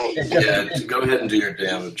 Theo. Why? It just- yeah, go ahead and do your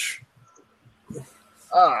damage.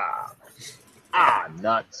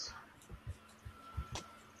 Nuts.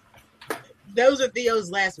 Those are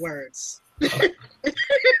Theo's last words.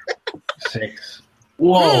 6.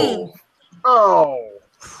 Whoa! Oh.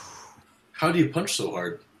 How do you punch so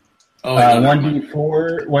hard? Oh,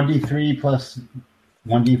 1d4, 1d3 plus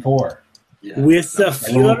 1d4. Yeah. With the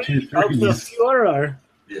I rolled Fuhrer 2 of the threes. Fuhrer.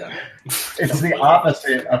 Yeah. It's the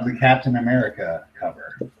opposite of the Captain America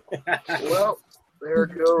cover. Well, there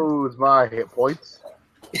goes my hit points.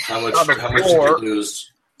 How much? On the How much floor. did you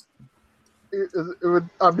lose?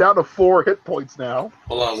 I'm down to 4 hit points now.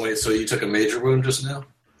 Hold on, wait. So you took a major wound just now?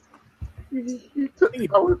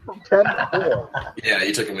 I went from 10 to 4. Yeah,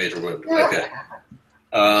 you took a major wound. Okay.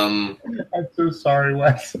 I'm so sorry,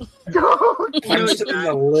 Wes. Punched him in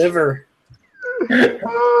the liver.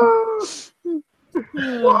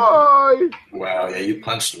 Why? Wow, yeah, you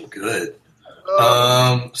punched him good.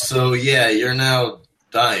 Oh, You're now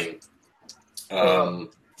dying.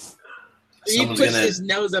 He Someone's pushed gonna his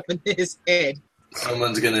nose up into his head.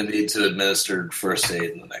 need to administer first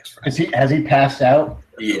aid in the next round. Has he passed out?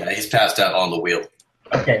 Yeah, he's passed out on the wheel.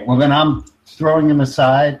 Okay, well then I'm throwing him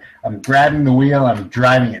aside. I'm grabbing the wheel. I'm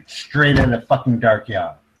driving it straight at a fucking Dark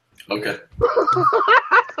Yacht. Okay.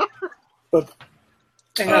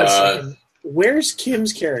 Hang on a second. Where's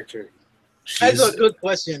Kim's character? That's a good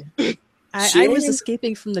question. I was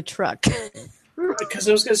escaping from the truck. Because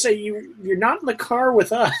I was going to say, you're not in the car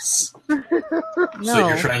with us. No. So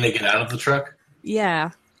you're trying to get out of the truck? Yeah.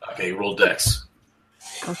 Okay, roll dex.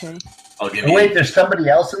 Okay. I'll give you. Wait, there's somebody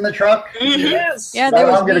else in the truck? Yes. Yeah, there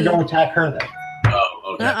was I'm going me. to go attack her then.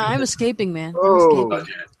 Oh, okay. I'm escaping, man. Oh.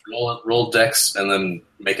 Okay. Roll dex and then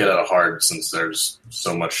make it out of hard since there's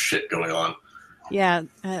so much shit going on. Yeah,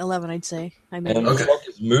 11, I'd say. I mean, And the Okay. truck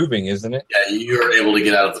is moving, isn't it? Yeah, you're able to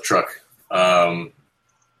get out of the truck.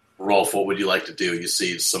 Rolf, what would you like to do? You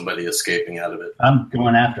see somebody escaping out of it. I'm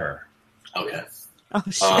going after her. Okay. oh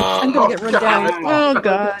shit, I'm gonna get run down. Oh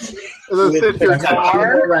god. The sister I got 2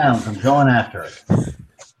 more rounds. I'm going after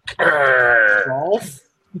her. Rolf?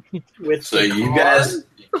 With So the you car guys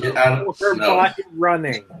get out of or no. body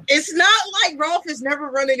running? It's not like Rolf has never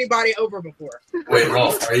run anybody over before. Wait,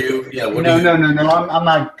 Rolf, are you? Yeah. What No, do you? no. I'm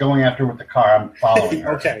not going after her with the car. I'm following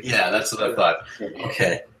her. Okay. Yeah, that's what I thought.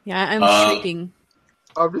 Okay. Yeah, I'm shrieking.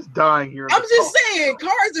 I'm just dying here. I'm just saying,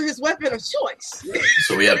 cars are his weapon of choice.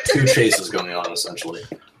 So we have 2 chases going on essentially.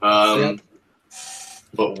 But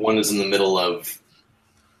one is in the middle of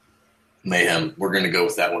mayhem. We're going to go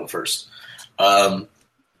with that one first.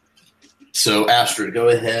 So Astrid, go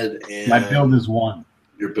ahead and My build is 1.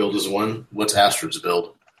 Your build is 1. What's Astrid's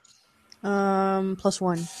build?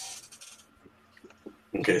 +1.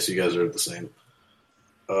 Okay, so you guys are the same.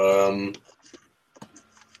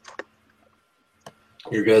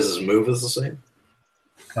 Your guys' move is the same?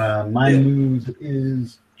 My move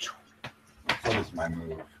is... What is my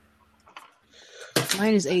move?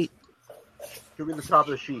 Mine is 8. Should be the top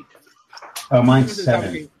of the sheet. Oh, mine's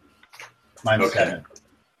 7. Mine's Okay.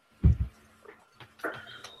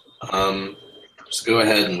 7. Just go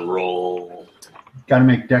ahead and roll. Got to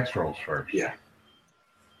make dex rolls first. Yeah.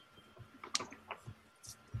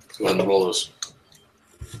 Let's go ahead and roll those.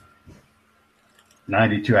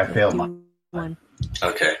 92, I failed mine. 1.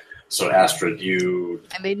 Okay. So Astrid, you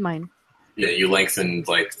I made mine. lengthened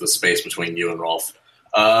like the space between you and Rolf.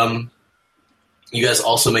 You guys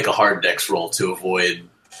also make a hard dex roll to avoid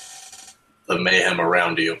the mayhem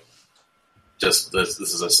around you. Just this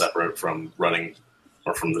is a separate from running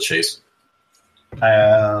or from the chase.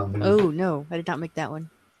 Oh no, I did not make that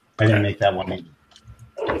one. I didn't make that one either.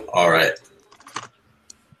 All right.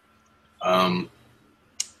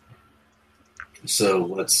 So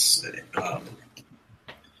let's see.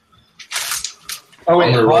 Oh, wait,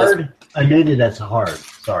 I'm gonna roll. hard? I made it as hard.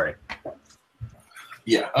 Sorry.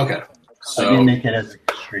 Yeah. Okay. I So didn't make it as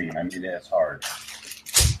extreme. I made it as hard.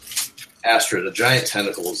 Astrid, a giant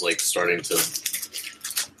tentacle is like starting to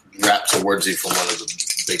wrap towards you from one of the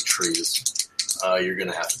big trees. You're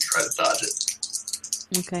gonna have to try to dodge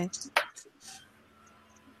it. Okay.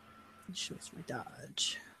 It shows my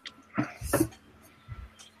dodge.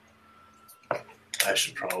 I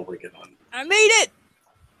should probably get on. I made it!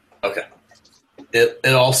 Okay.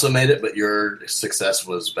 It also made it, but your success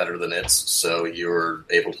was better than its, so you're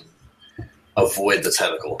able to avoid the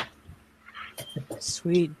tentacle.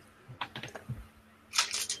 Sweet.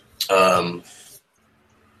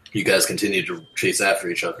 You guys continue to chase after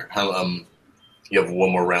each other. You have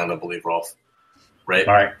one more round, I believe, Rolf. Right?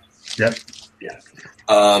 All right. Yep. Yeah.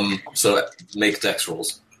 So make dex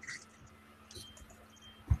rolls.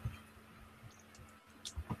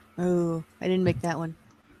 Oh, I didn't make that one.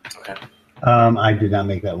 Okay. I did not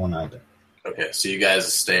make that one either. Okay, so you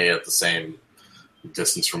guys stay at the same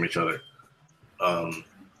distance from each other. Go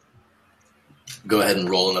ahead and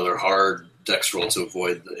roll another hard dex roll to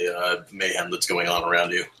avoid the mayhem that's going on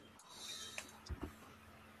around you.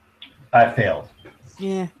 I failed.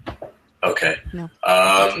 Yeah. Okay. No.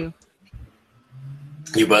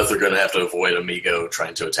 You both are going to have to avoid Amigo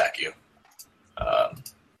trying to attack you.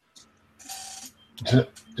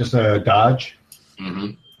 Just a dodge?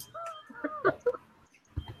 Mm-hmm.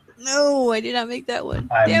 No, I did not make that one.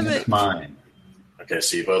 I Damn missed it. mine. Okay,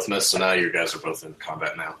 so you both missed, so now you guys are both in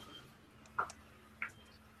combat now.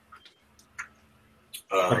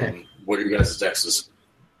 Okay. What are your guys' dexes?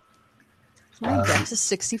 My dex is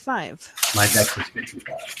 65. My dex is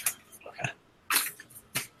 55. Okay.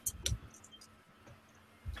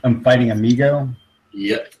 I'm fighting Amigo.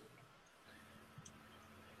 Yep.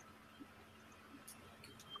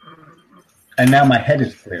 And now my head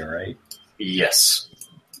is clear, right? Yes.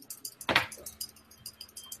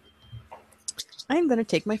 I'm going to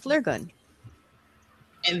take my flare gun.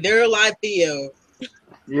 And they're alive, Theo.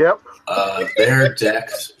 Yep. Their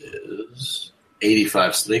dex is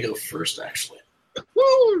 85, so they go first, actually.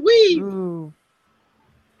 Woo-wee! Ooh.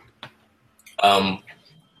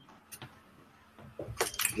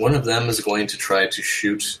 One of them is going to try to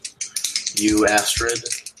shoot you, Astrid,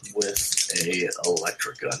 with a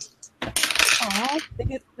electric gun. Oh, they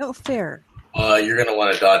get no fair. You're going to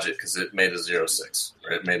want to dodge it because it made a 0-6.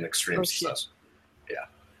 Or it made an extreme success.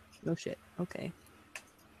 No shit. Okay.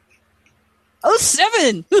 Oh,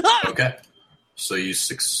 7! Okay. So you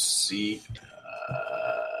succeed.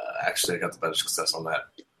 Actually, I got the better success on that.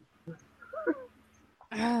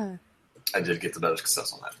 I did get the better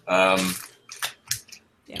success on that.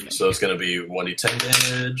 Damn it. So it's going to be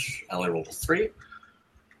 1d10 damage. I only rolled a 3.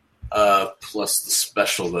 Plus the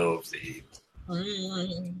special, though, of the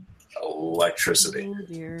electricity. Oh,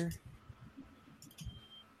 dear.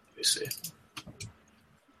 Let me see.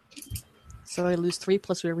 So I lose 3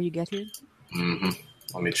 plus whatever you get here? Mm-hmm.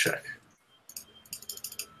 Let me check.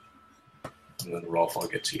 And then, Rolf, I'll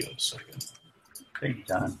get to you in a second. Thank you,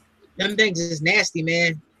 John. Them things is nasty,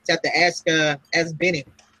 man. Just have to ask Benny.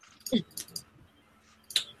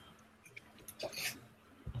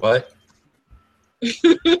 What?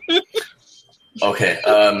 Okay.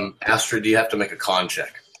 Astrid, you have to make a con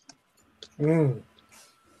check. Mm.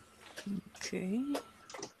 Okay.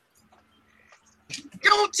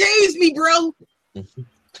 Don't tase me, bro.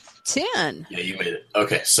 10. Yeah, you made it.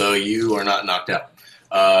 Okay, so you are not knocked out.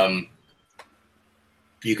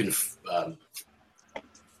 You can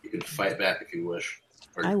fight back if you wish.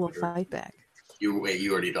 I will fight back. You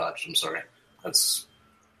already dodged. I'm sorry. That's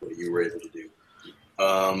what you were able to do.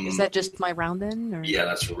 Is that just my round then? Or? Yeah,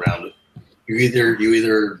 that's a round. You either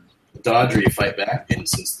dodge or you fight back, and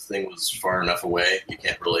since the thing was far enough away, you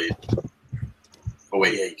can't really. Oh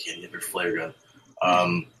wait, yeah, you can. You have your flare gun.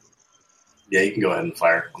 Yeah, you can go ahead and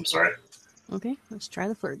fire. I'm sorry. Okay, let's try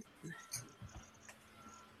the flare.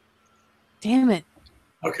 Damn it.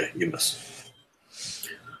 Okay, you miss.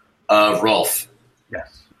 Rolf.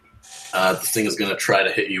 Yes. The thing is going to try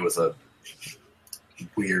to hit you with a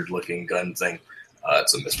weird-looking gun thing.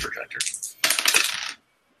 It's a misprojector.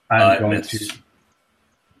 I'm going missed. to.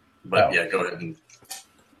 But Oh. yeah, go ahead and.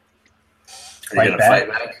 Are Fight you going to back? fight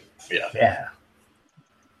back? Yeah. Yeah.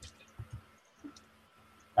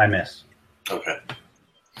 I miss. Okay.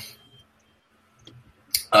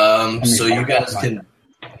 me So you find guys out can.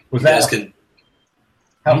 Was You guys that can.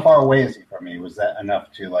 how far away is he from me? Was that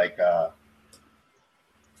enough to like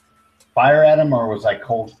fire at him, or was I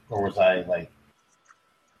cold, or was I like?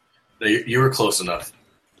 You were close enough,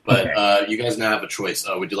 but Okay. you guys now have a choice.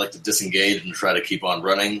 Would you like to disengage and try to keep on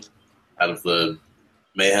running out of the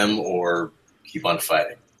mayhem, or keep on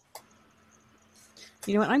fighting?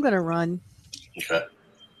 You know what? I'm going to run. Okay.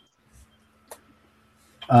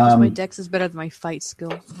 'Cause my dex is better than my fight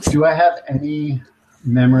skill. Do I have any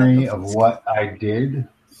memory of what I did?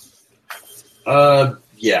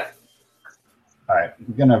 Yeah. All right,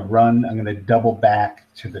 I'm gonna run. I'm gonna double back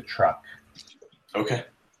to the truck. Okay.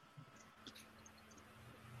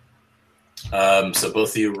 So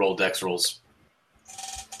both of you roll dex rolls.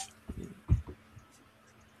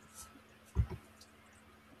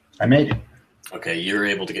 I made it. Okay, you're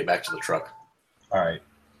able to get back to the truck. All right.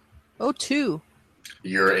 Oh, 2.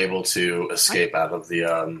 You're able to escape out of the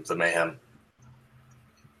mayhem.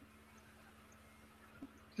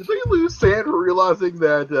 Did we lose Sand realizing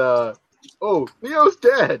that, Theo's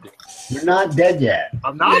dead? You're not dead yet.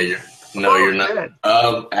 I'm not? Yeah, you're not. Dead.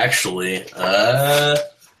 Actually,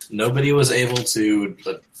 nobody was able to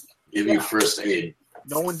give you first aid.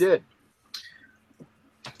 No one did.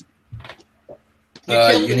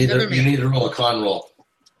 You need to roll a con roll.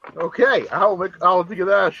 Okay, I'll give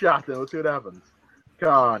that a shot then. Let's see what happens.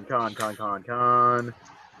 Con.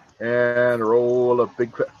 And roll a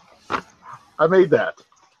big... I made that.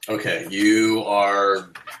 Okay, you are...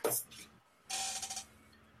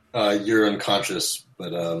 you're unconscious,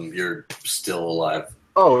 but you're still alive.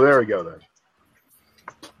 Oh, there we go then.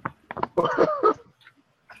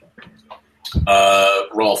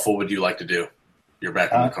 Rolf, what would you like to do? You're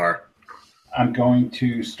back in the car. I'm going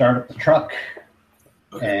to start up the truck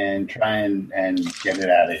Okay. and try and get it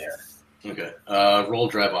out of here. Okay. Roll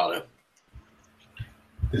drive auto.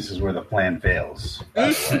 This is where the plan fails. By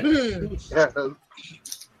the way. Yes.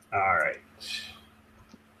 All right.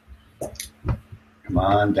 Come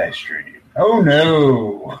on, Dice Stream. Oh,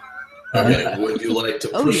 no. Okay, would you like to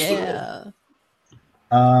push Oh, the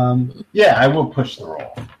yeah. Yeah, I will push the roll.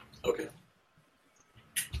 roll? Okay.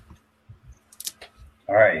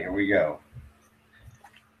 All right, here we go.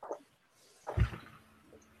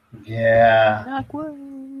 Yeah. Awkward.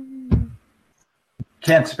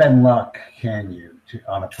 Can't spend luck, can you,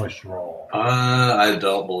 on a push roll? I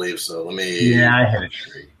don't believe so. Let me. Yeah, I hit a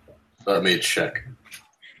tree. Let me check.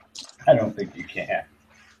 I don't think you can.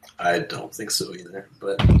 I don't think so either,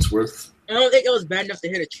 but it's worth. I don't think it was bad enough to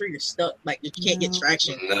hit a tree. You're stuck. Like, you can't get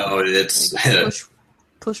traction. No, it's.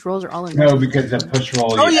 Push rolls are all in. No, because a push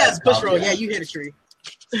roll. Oh, yeah, it's push roll. Yeah, you hit a tree.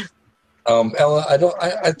 Ella,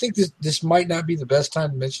 I think this might not be the best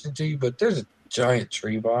time to mention it to you, but there's a giant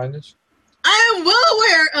tree behind us. I am well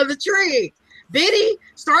aware of the tree. Biddy,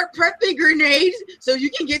 start prepping grenades so you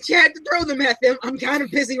can get Chad to throw them at them. I'm kind of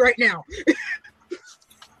busy right now.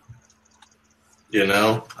 You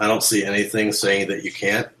know, I don't see anything saying that you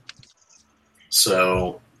can't.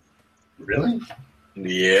 So. Really?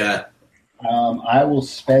 Yeah. I will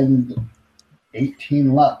spend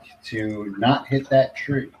 18 luck to not hit that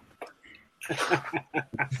tree.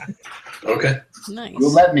 Okay. Nice.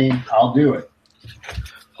 You'll let me. I'll do it.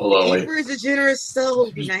 Hold on, wait. Amber is a generous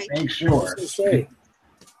soul tonight. Make sure. Say,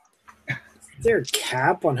 is there a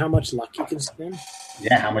cap on how much luck you can spend?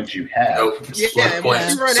 Yeah, how much you have. Oh, Yeah, luck points.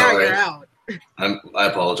 once you run out, Sorry. you're out. I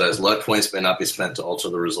apologize. Luck points may not be spent to alter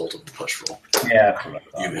the result of the push roll. Yeah, that's what I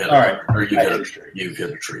thought. You hit All right. or you I hit hit a a tree. You've hit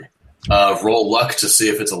a tree. Roll luck to see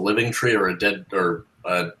if it's a living tree or a dead or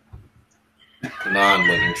a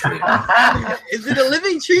non-living tree. Is it a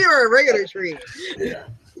living tree or a regular tree? Yeah.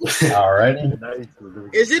 All right.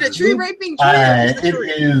 Is it a tree raping tree? Or just a It tree?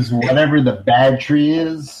 is whatever the bad tree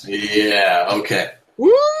is. Yeah. Okay.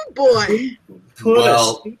 Woo, boy.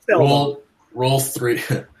 Well, Well, roll 3.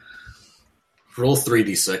 Roll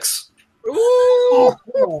 3d6. Ooh.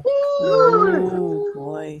 Oh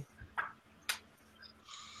boy.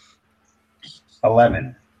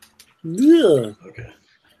 11. yeah. Okay.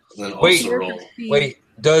 And then Wait. also roll. Wait,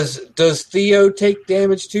 does Theo take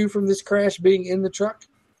damage too from this crash being in the truck?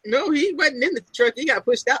 No, he wasn't in the truck. He got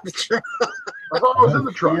pushed out the truck. I thought I was in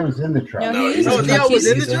the truck. He was in the truck. No, No, he he's is Oh, in in the the Theo was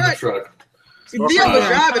in he's the truck? See, Okay. Theo was Uh,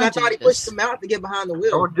 driving. I thought he pushed him out to get behind the How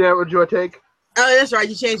wheel. much damage do I take? Oh, that's right.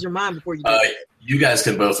 You changed your mind before you did that. You guys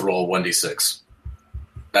can both roll 1d6.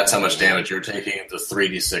 That's how much damage you're taking. The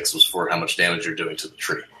 3d6 was for how much damage you're doing to the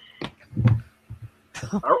tree.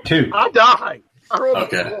 2. I die. I rolled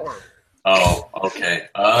Okay. a 4. Oh, okay.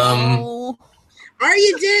 Oh, Are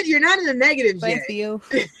you dead? You're not in the negatives bye, yet. Theo.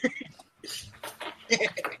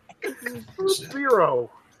 0.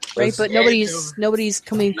 Right, but Yeah, nobody's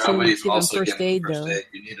coming to Nobody's give him also first getting aid first though. aid.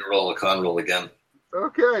 You need to roll a con roll again.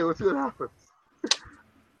 Okay, let's see what happens.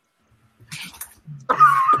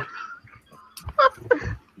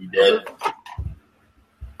 You did.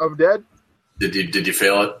 I'm dead. Did you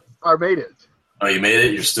fail it? I made it. Oh, you made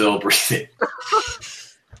it. You're still breathing.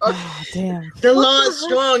 Oh, damn. The law is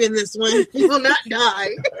strong in this one. He will not die.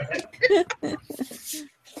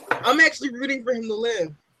 I'm actually rooting for him to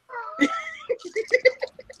live.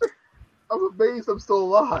 I'm amazed I'm still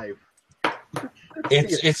alive.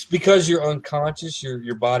 It's because you're unconscious.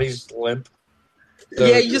 Your body's limp. So,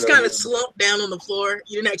 Yeah, you just know, kind of slumped down on the floor.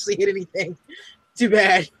 You didn't actually hit anything. Too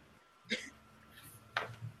bad.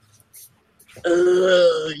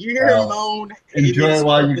 You hear him moan. Enjoy His it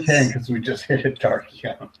while you purpose. can, because we just hit a dark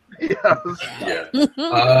zone. Yes. Yeah.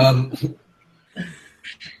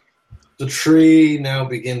 The tree now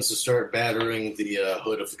begins to start battering the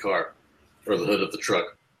hood of the car, or the hood of the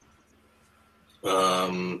truck.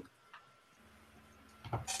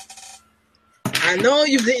 I know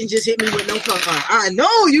you didn't just hit me with no car. I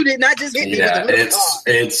know you did not just hit me Yeah, with no car.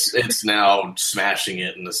 it's now smashing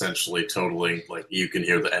it and essentially totaling. Like you can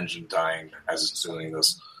hear the engine dying as it's doing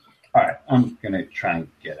this. All right, I'm going to try and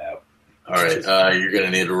get out. All right, you're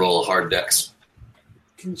gonna need to roll a hard dex.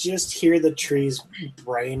 You can just hear the tree's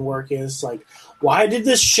brain work is like, why did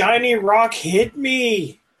this shiny rock hit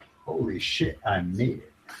me? Holy shit, I made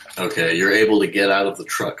it. Okay, you're able to get out of the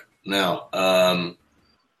truck now.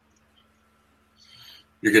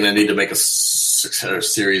 You're gonna need to make a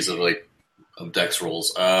series of of dex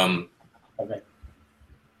rolls. Okay.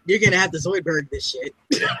 You're gonna have to Zoidberg this shit.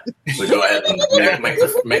 So go ahead and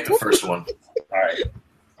make the first one. All right.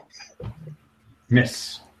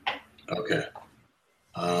 Miss. Okay.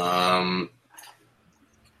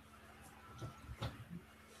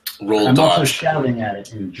 Roll I'm also dodge. shouting at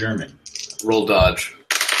it in German. Roll dodge.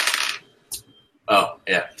 Oh,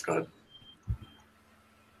 yeah, go ahead.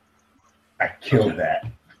 I killed that.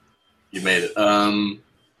 You made it. Combat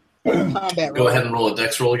Go roll. ahead and roll a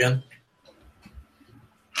dex roll again.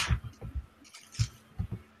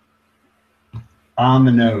 On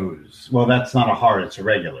the nose. Well, that's not a hard, it's a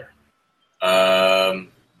regular.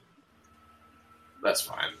 That's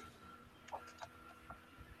fine.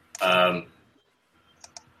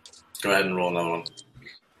 Go ahead and roll another one.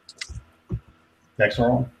 Dex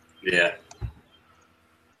roll. Yeah.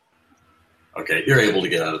 Okay, you're able to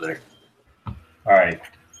get out of there. All right.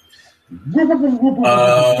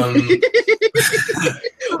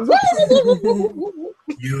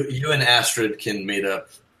 You and Astrid can meet up.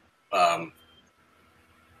 You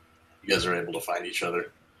guys are able to find each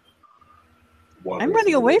other. I'm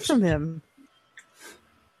running away from him.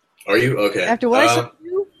 Are you? Okay. After what I said to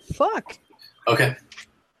you? Fuck. Okay.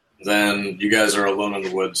 Then you guys are alone in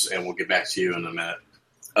the woods, and we'll get back to you in a minute.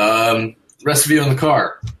 Rest of you in the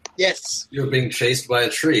car. Yes, You're being chased by a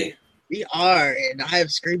tree. we are, and I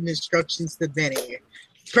have screamed instructions to Benny.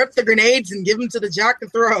 Prep the grenades and give them to the jock to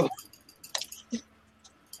throw.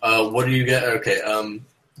 What do you get? Okay,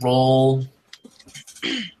 roll.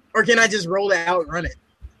 Or can I just roll it out and run it?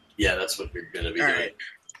 Yeah, that's what you're going to be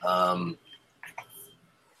All doing.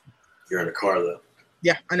 You're in a car, though.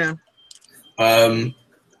 Yeah, I know.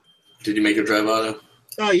 Did you make your drive auto?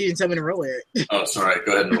 Oh, you didn't tell me to roll it. Oh, sorry.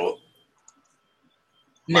 Go ahead and roll.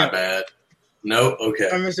 My No, bad. No? Okay.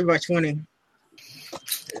 I missed it by 20.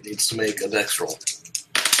 It needs to make a dex roll.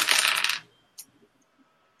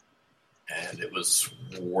 And it was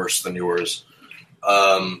worse than yours.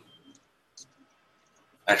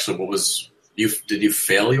 Actually, what was... Did you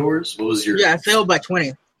fail yours? What was your... Yeah, I failed by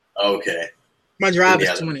 20. Okay. My drive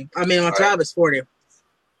Yeah. is 20. I mean, my All drive is 40.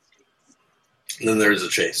 And then there's a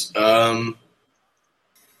chase. Let's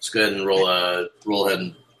go ahead and roll go ahead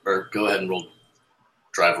and roll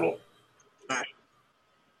drive roll.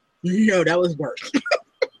 No, that was worse.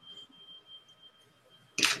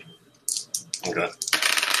 Okay.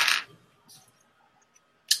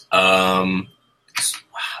 I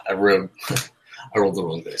rolled the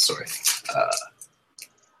wrong day, sorry.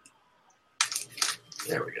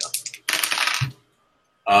 There we go.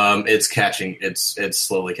 It's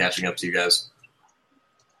slowly catching up to you guys.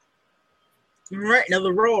 All right,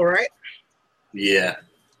 another roll, right? Yeah.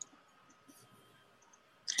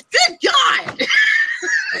 Good God!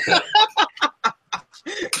 Okay.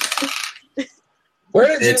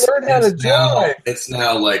 Where did you learn how to drive? It's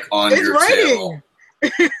now like on It's your raining.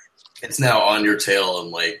 tail. It's now on your tail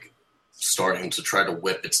and like starting to try to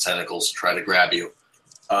whip its tentacles to try to grab you.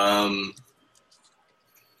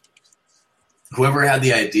 Whoever had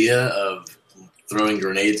the idea of throwing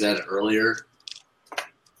grenades at it earlier,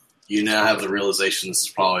 you now have the realization this is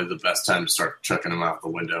probably the best time to start chucking them out the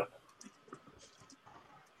window.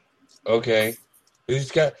 Okay. Who's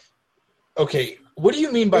got... Okay, what do you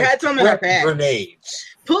mean by We had some in our prep bag. grenades?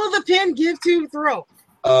 Pull the pin, give to, throw.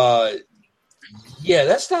 Yeah,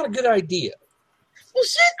 that's not a good idea. Well,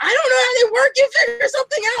 shit, I don't know how they work. You figure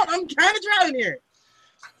something out. I'm kind of driving here.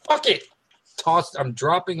 Fuck it. I'm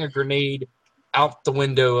dropping a grenade out the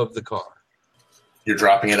window of the car. You're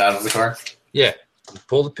dropping it out of the car? Yeah.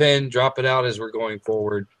 Pull the pin, drop it out as we're going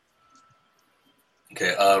forward.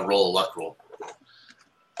 Okay, roll a luck roll.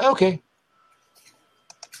 Okay.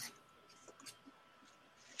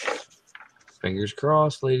 Fingers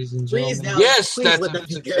crossed, ladies and Please, gentlemen. now, Yes, please that's let a them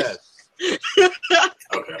do success.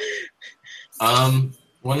 Okay.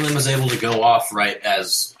 One of them is able to go off right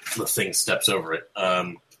as the thing steps over it.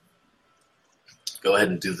 Go ahead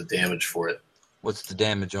and do the damage for it. What's the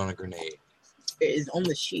damage on a grenade? It is on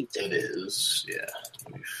the sheet. It is, yeah.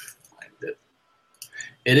 Let me find it.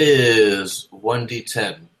 It is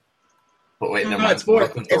 1d10. But wait, No, never mind. it's 4. I'm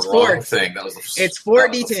looking at the It's wrong 4. thing. That was the, It's 4 that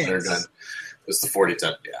was the flare D10s. gun. It's the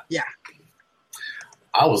 40-10, yeah. Yeah.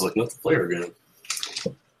 I was looking at the flare gun.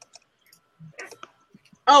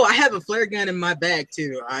 Oh, I have a flare gun in my bag,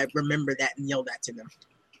 too. I remember that and yelled that to them.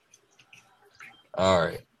 All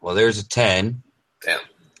right. Well, there's a 10. Damn.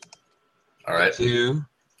 All right. 2,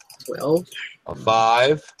 12. a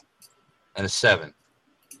 5, and a 7.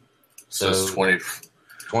 So it's 20.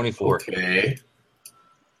 24. Okay.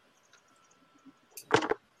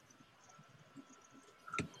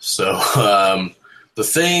 So the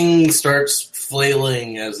thing starts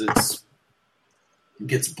flailing as it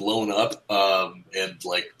gets blown up, and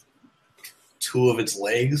like 2 of its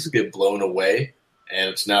legs get blown away, and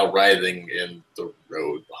it's now writhing in the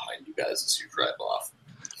road behind you guys as you drive off.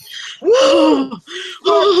 Whoa!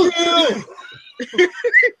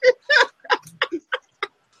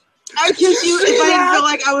 I'd kiss you if I didn't feel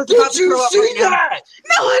like I was about to throw up right now. that?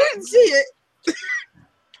 No, I didn't see it.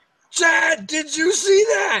 Chad, did you see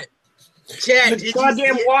that? Chad, The did you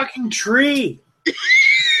goddamn see it? walking tree.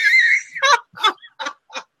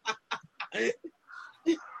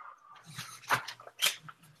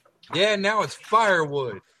 Yeah, now it's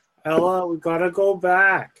firewood. Ella, we gotta go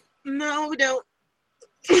back. No, we don't.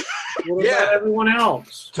 What about everyone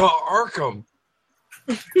else? To Arkham.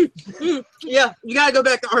 Yeah, you gotta go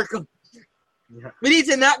back to Arkham. Yeah. We need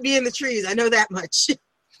to not be in the trees. I know that much.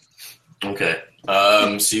 Okay.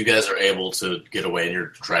 So you guys are able to get away, and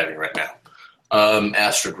you're driving right now.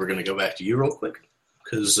 Astrid, we're going to go back to you real quick,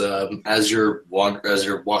 because as you're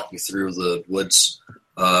walking through the woods,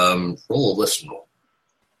 roll a listen roll.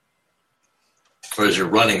 Or as you're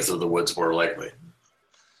running through the woods, more likely.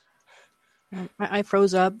 I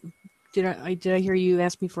froze up. Did I hear you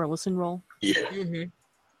ask me for a listen roll? Yeah. Mm-hmm.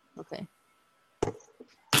 Okay.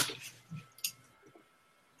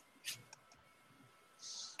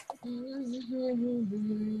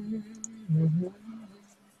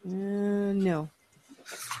 No.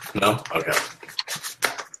 No? Okay.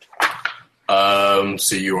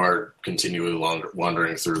 So you are continually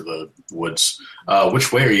wandering through the woods.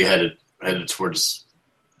 Which way are you headed? Headed towards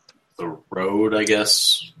the road, I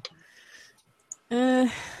guess?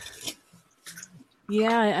 Yeah,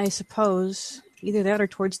 I suppose. Either that or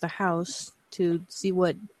towards the house to see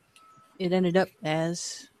what it ended up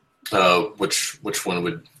as. Which one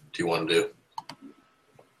do you want to do?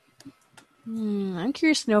 I'm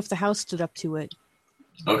curious to know if the house stood up to it.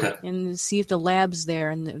 Okay. And see if the lab's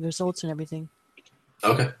there and the results and everything.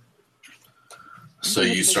 Okay. So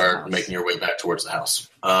you start making your way back towards the house.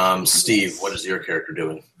 Steve, what is your character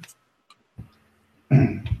doing?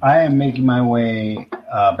 I am making my way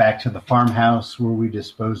back to the farmhouse where we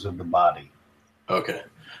dispose of the body. Okay.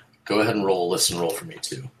 Go ahead and roll a listen roll for me,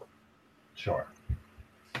 too. Sure.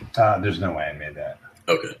 There's no way I made that.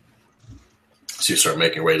 Okay. So you start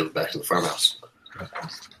making your way back to the farmhouse.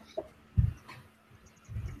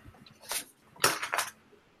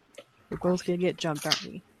 We're both going to get jumped, aren't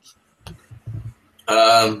we?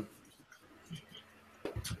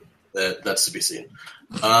 That's to be seen.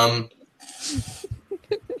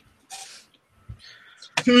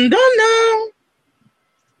 Don't know.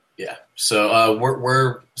 Yeah. So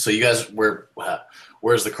so you guys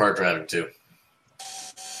where's the car driving to?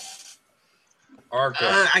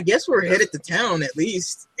 Arkham. I guess we're headed to town at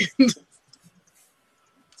least.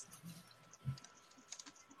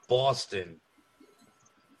 Boston.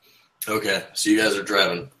 Okay. So you guys are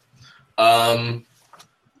driving.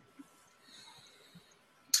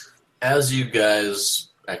 As you guys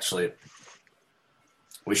actually,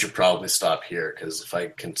 we should probably stop here because if I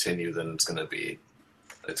continue, then it's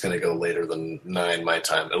gonna go later than 9 my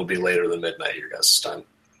time. It'll be later than midnight your guys' time.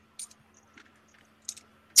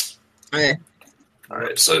 Okay. All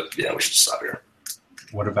right. So yeah, we should stop here.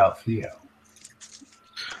 What about Theo?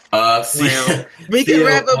 Well, we can Theo,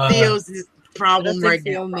 wrap up Theo's problem right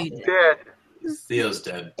Theo now. made it. Dead. Theo's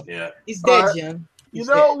dead. Yeah. He's dead, Jim. You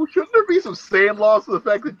know, shouldn't there be some stand laws to the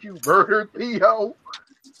fact that you murdered Theo?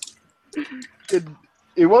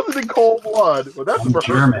 It wasn't in cold blood. Well, that's I'm murder.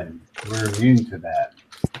 German. We're immune to that.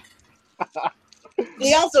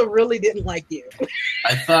 He also really didn't like you.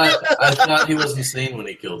 I thought he was insane when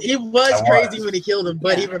he killed He you. was I crazy was. when he killed him,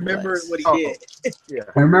 but he Yeah, remembered what he Oh. did. Yeah.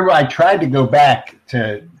 I remember I tried to go back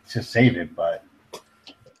to save him, but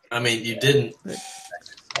I mean, you didn't.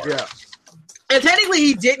 Yeah. And technically,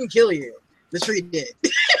 he didn't kill you. The tree did.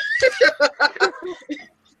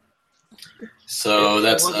 So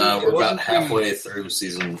that's It wasn't- we're it about wasn't halfway through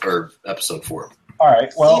season or episode 4. all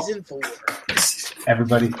right. Well, Season 4.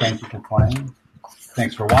 everybody, thank you for playing.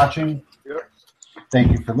 Thanks for watching. Yep.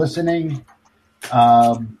 Thank you for listening.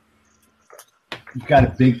 We've got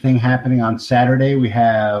a big thing happening on Saturday. We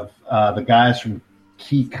have the guys from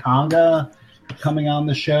Key Conga coming on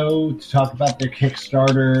the show to talk about their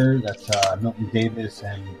Kickstarter. That's Milton Davis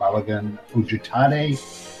and Balagan Ujutade.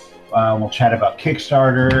 We'll chat about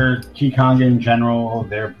Kickstarter, Key Conga in general,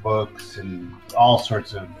 their books, and all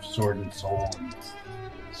sorts of Sword and Soul and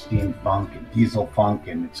Steam Funk and Diesel Funk,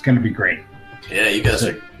 and it's going to be great. Yeah, you guys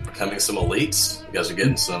are becoming some elites. You guys are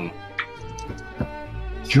getting some.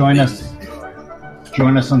 Join us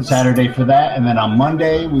on Saturday for that, and then on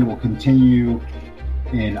Monday we will continue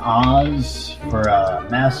in Oz for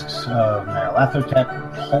Masks of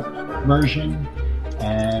Nyarlathotep Pulp version.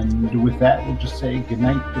 And with that, we'll just say good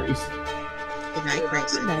night, Grace. Good night,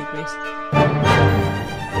 Grace. Good night, Grace.